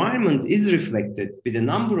chaotic environment is reflected with a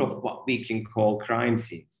number of what we can call crime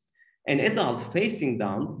scenes. An adult facing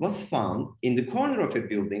down was found in the corner of a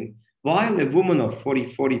building, while a woman of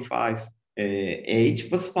 40-45 age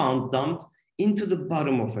was found dumped into the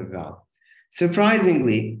bottom of a well.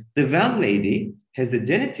 Surprisingly, the well lady has a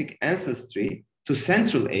genetic ancestry to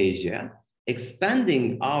Central Asia,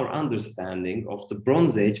 expanding our understanding of the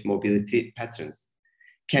Bronze Age mobility patterns.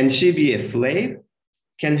 Can she be a slave?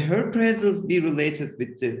 Can her presence be related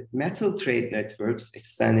with the metal trade networks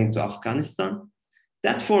extending to Afghanistan?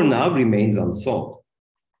 That for now remains unsolved.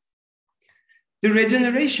 The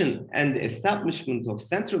regeneration and the establishment of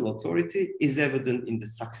central authority is evident in the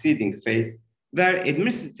succeeding phase, where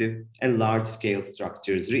administrative and large-scale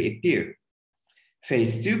structures reappear.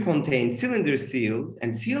 Phase 2 contains cylinder seals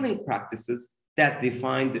and sealing practices that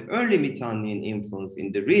define the early Mitannian influence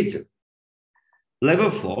in the region. Level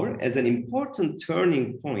 4, as an important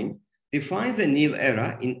turning point, defines a new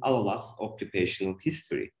era in Alala's occupational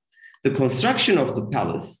history. The construction of the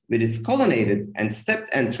palace, with its colonnaded and stepped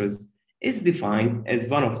entrance, is defined as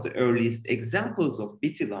one of the earliest examples of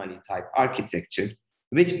Bitilani-type architecture,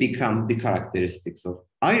 which become the characteristics of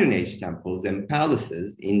Iron Age temples and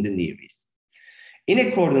palaces in the Near East. In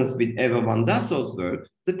accordance with Eva van Dasso's work,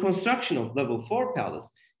 the construction of level 4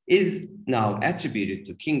 palace is now attributed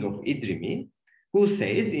to King of Idrimi, who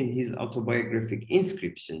says in his autobiographic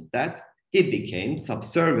inscription that he became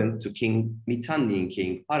subservient to King Mitanni and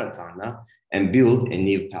King Paratarna and built a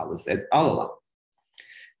new palace at Alala.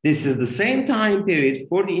 This is the same time period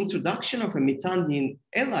for the introduction of a Mitannian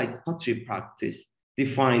allied pottery practice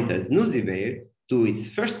defined as Nuziware to its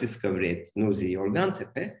first discovery at Nuzi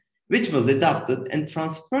Organtepe, which was adopted and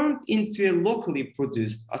transformed into a locally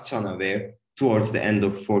produced Achanaware towards the end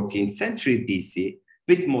of 14th century BC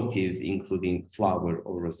with motifs including flower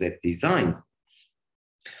or rosette designs.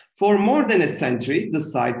 For more than a century, the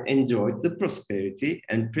site enjoyed the prosperity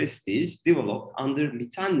and prestige developed under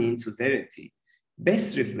Mitannian suzerainty,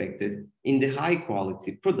 best reflected in the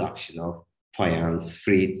high-quality production of faience,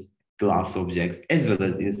 frieze, glass objects, as well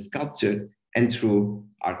as in sculpture and through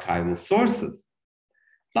archival sources.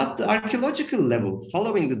 But the archaeological level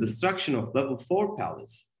following the destruction of level 4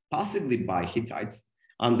 palace, possibly by Hittites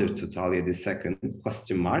under Tutalia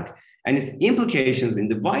II, and its implications in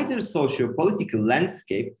the wider socio-political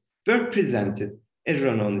landscape were presented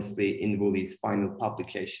erroneously in Woolley's final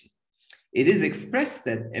publication. It is expressed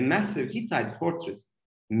that a massive Hittite fortress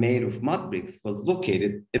made of mud bricks was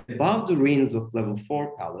located above the ruins of level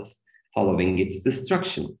 4 palace following its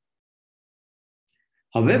destruction.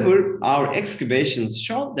 However, our excavations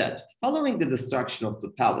show that following the destruction of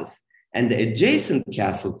the palace and the adjacent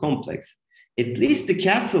castle complex, at least the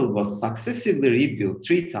castle was successively rebuilt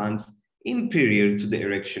 3 times in period to the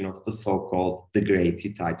erection of the so-called the Great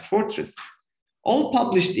Hittite Fortress. All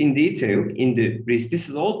published in detail in the, this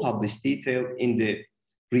is all published detail in the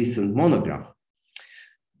recent monograph.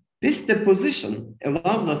 This deposition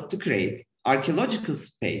allows us to create archaeological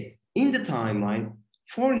space in the timeline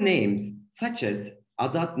for names such as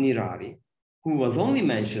Adat Nirari, who was only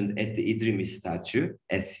mentioned at the Idrimi statue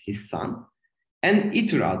as his son, and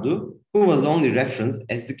Ituradu, who was only referenced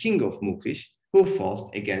as the king of Mukish, who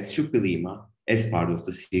fought against Shupilima as part of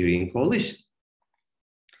the Syrian coalition.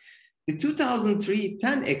 The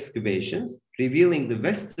 2003-10 excavations revealing the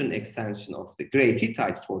western extension of the Great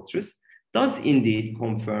Hittite Fortress does indeed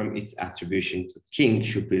confirm its attribution to King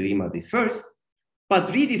Shupilima I, but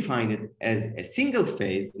redefined it as a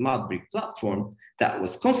single-phase mud brick platform that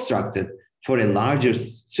was constructed for a larger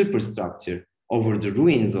superstructure over the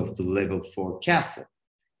ruins of the level 4 castle,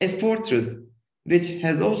 a fortress which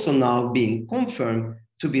has also now been confirmed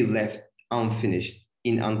to be left unfinished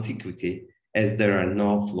in antiquity, as there are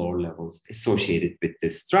no floor levels associated with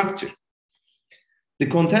this structure. The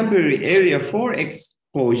contemporary area 4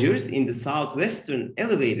 exposures in the southwestern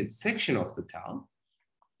elevated section of the town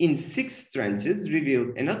in 6 trenches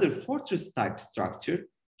revealed another fortress-type structure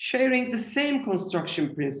sharing the same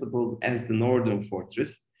construction principles as the northern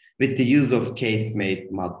fortress with the use of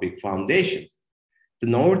case-made mud brick foundations. The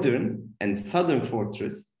northern and southern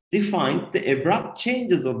fortress defined the abrupt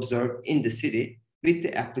changes observed in the city with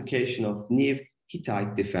the application of new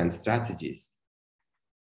Hittite defense strategies.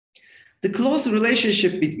 The close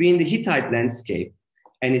relationship between the Hittite landscape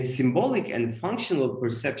and its symbolic and functional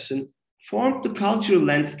perception formed the cultural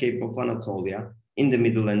landscape of Anatolia in the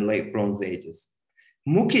Middle and Late Bronze Ages.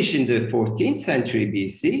 Mukish in the 14th century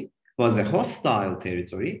BC was a hostile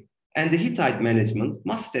territory, and the Hittite management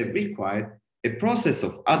must have required a process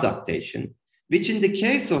of adaptation, which in the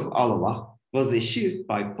case of Alala was achieved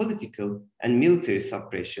by political and military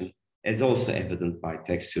suppression, as also evident by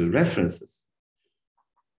textual references.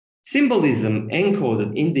 Symbolism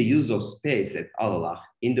encoded in the use of space at Alala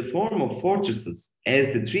in the form of fortresses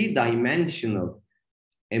as the 3-dimensional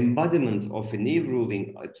embodiment of a new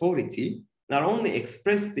ruling authority not only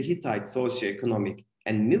expressed the Hittite socioeconomic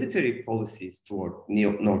and military policies toward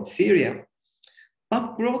North Syria,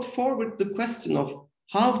 but brought forward the question of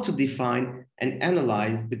how to define and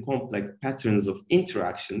analyze the complex patterns of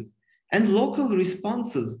interactions and local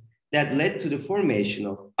responses that led to the formation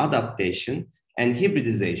of adaptation and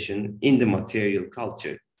hybridization in the material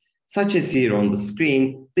culture, such as here on the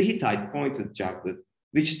screen, the Hittite pointed juglet,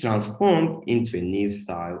 which transformed into a new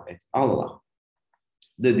style at Alala.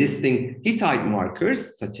 The distinct Hittite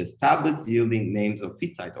markers, such as tablets yielding names of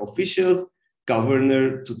Hittite officials,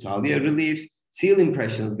 governor, Tutalia relief, seal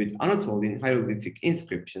impressions with Anatolian hieroglyphic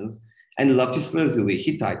inscriptions, and lapis lazuli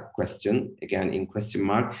Hittite question, again in question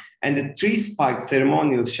mark, and the 3-spiked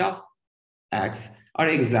ceremonial shaft axe are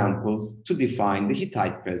examples to define the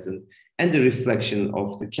Hittite presence and the reflection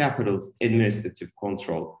of the capital's administrative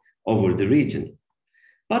control over the region.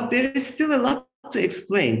 But there is still a lot to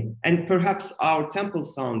explain, and perhaps our temple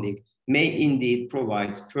sounding may indeed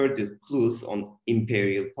provide further clues on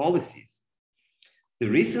imperial policies. The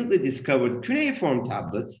recently discovered cuneiform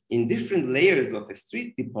tablets in different layers of a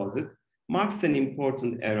street deposit marks an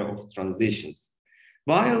important era of transitions.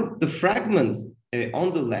 While the fragment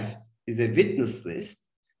on the left is a witness list,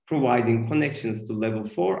 providing connections to level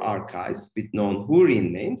 4 archives with known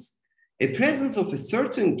Hurrian names, a presence of a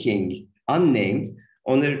certain king, unnamed,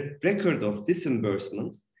 on a record of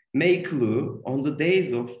disbursements may clue on the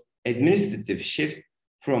days of administrative shift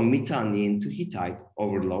from Mitanni to Hittite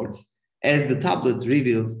overlords, as the tablet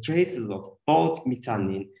reveals traces of both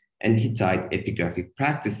Mitanni and Hittite epigraphic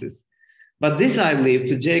practices. But this I leave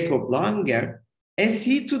to Jacob Langer, as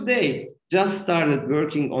he today just started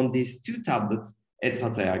working on these two tablets at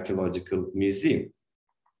Hatay Archaeological Museum.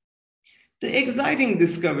 The exciting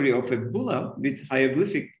discovery of a bulla with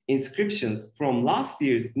hieroglyphic inscriptions from last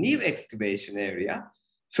year's new excavation area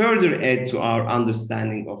further add to our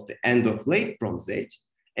understanding of the end of late Bronze Age,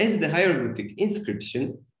 as the hieroglyphic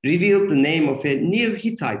inscription revealed the name of a new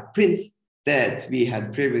Hittite prince that we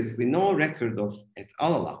had previously no record of at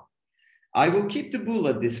Alala. I will keep the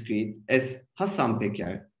bulla discreet, as Hasan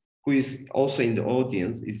Peker, who is also in the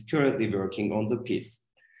audience, is currently working on the piece.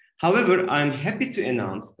 However, I'm happy to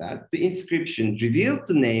announce that the inscription revealed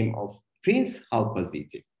the name of Prince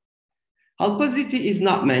Halpaziti. Halpaziti is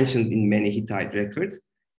not mentioned in many Hittite records,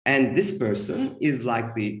 and this person is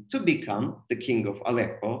likely to become the king of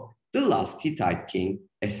Aleppo, the last Hittite king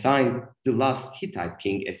assigned to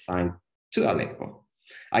Aleppo.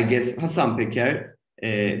 I guess Hasan Peker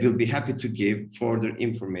will be happy to give further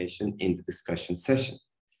information in the discussion session.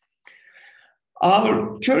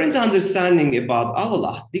 Our current understanding about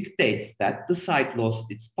Alala dictates that the site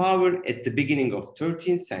lost its power at the beginning of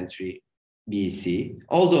 13th century BC,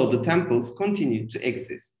 although the temples continued to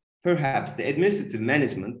exist. Perhaps the administrative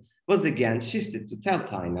management was again shifted to Tel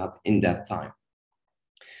Tainat in that time.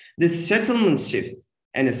 This settlement shifts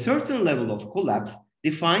and a certain level of collapse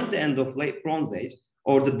defined the end of late Bronze Age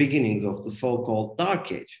or the beginnings of the so-called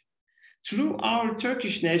Dark Age. Through our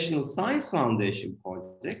Turkish National Science Foundation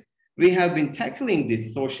project, we have been tackling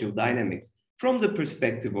these social dynamics from the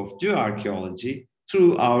perspective of geoarchaeology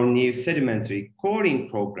through our new sedimentary coring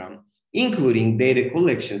program, including data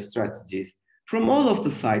collection strategies from all of the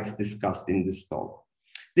sites discussed in this talk.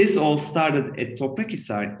 This all started at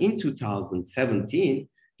Toprakhisar in 2017,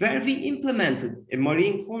 where we implemented a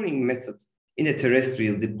marine coring method in a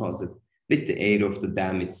terrestrial deposit with the aid of the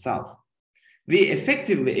dam itself. We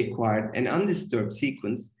effectively acquired an undisturbed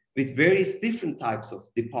sequence with various different types of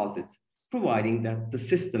deposits, providing that the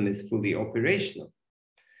system is fully operational.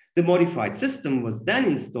 The modified system was then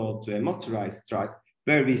installed to a motorized truck,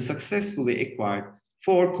 where we successfully acquired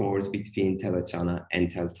 4 cores between Tel Achana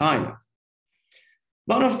and Tel Tainat.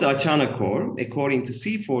 One of the Achana core, according to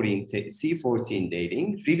C14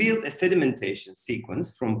 dating, revealed a sedimentation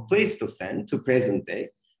sequence from Pleistocene to present day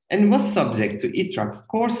and was subject to ITRAC's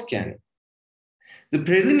core scanning. The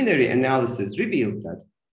preliminary analysis revealed that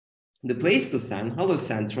the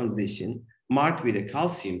Pleistocene-Holocene transition marked with a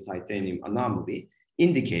calcium-titanium anomaly,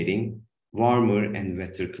 indicating warmer and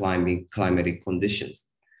wetter climatic conditions.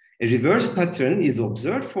 A reverse pattern is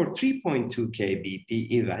observed for 3.2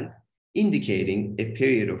 kbp event, indicating a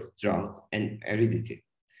period of drought and aridity.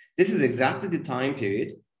 This is exactly the time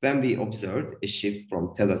period when we observed a shift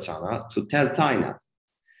from Tel Achana to Tel Tainat.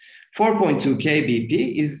 4.2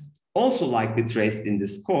 kbp is also likely traced in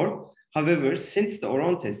this core. However, since the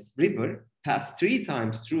Orontes River passed 3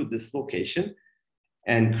 times through this location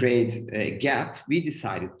and created a gap, we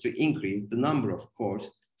decided to increase the number of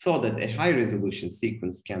cores so that a high resolution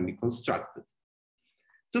sequence can be constructed.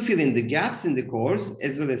 To fill in the gaps in the cores,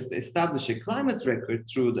 as well as to establish a climate record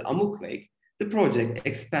through the Amuq Lake, the project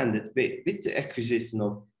expanded with the acquisition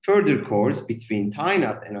of further cores between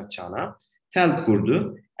Tainat and Achana, Tel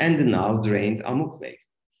Kurdu, and the now drained Amuq Lake.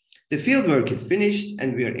 The fieldwork is finished,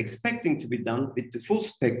 and we are expecting to be done with the full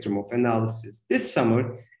spectrum of analysis this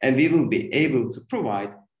summer, and we will be able to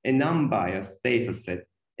provide a non-biased data set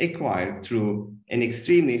acquired through an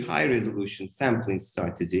extremely high-resolution sampling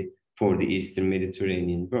strategy for the Eastern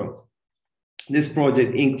Mediterranean world. This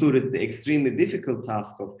project included the extremely difficult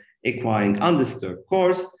task of acquiring undisturbed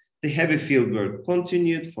cores. The heavy fieldwork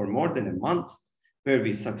continued for more than a month, where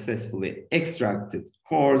we successfully extracted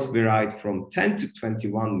cores varied from 10 to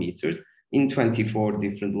 21 meters in 24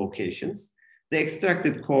 different locations. The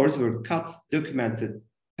extracted cores were cut, documented,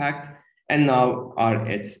 packed, and now are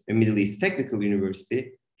at the Middle East Technical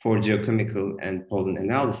University for geochemical and pollen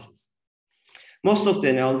analysis. Most of the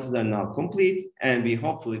analyses are now complete, and we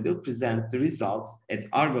hopefully will present the results at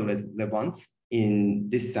Arva Levant in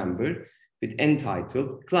December, with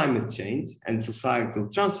entitled Climate Change and Societal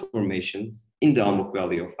Transformations in the Amuq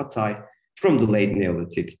Valley of Hatay from the late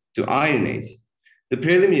Neolithic to Iron Age. the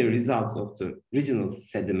preliminary results of the regional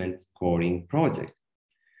sediment coring project.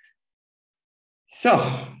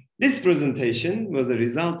 So this presentation was a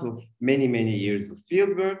result of many, many years of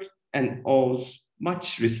fieldwork and owes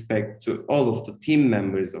much respect to all of the team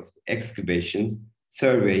members of the excavations,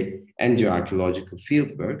 survey, and geoarchaeological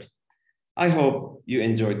fieldwork. I hope you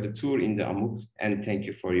enjoyed the tour in the Amuq, and thank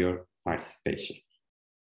you for your participation.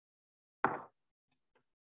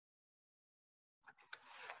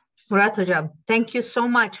 Murat Hocam, thank you so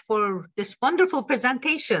much for this wonderful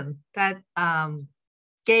presentation that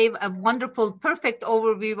gave a wonderful, perfect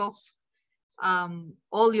overview of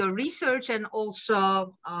all your research and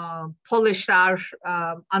also polished our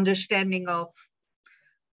understanding of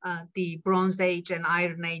the Bronze Age and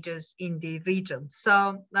Iron Ages in the region.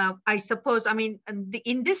 So I suppose, I mean,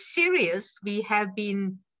 in this series, we have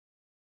been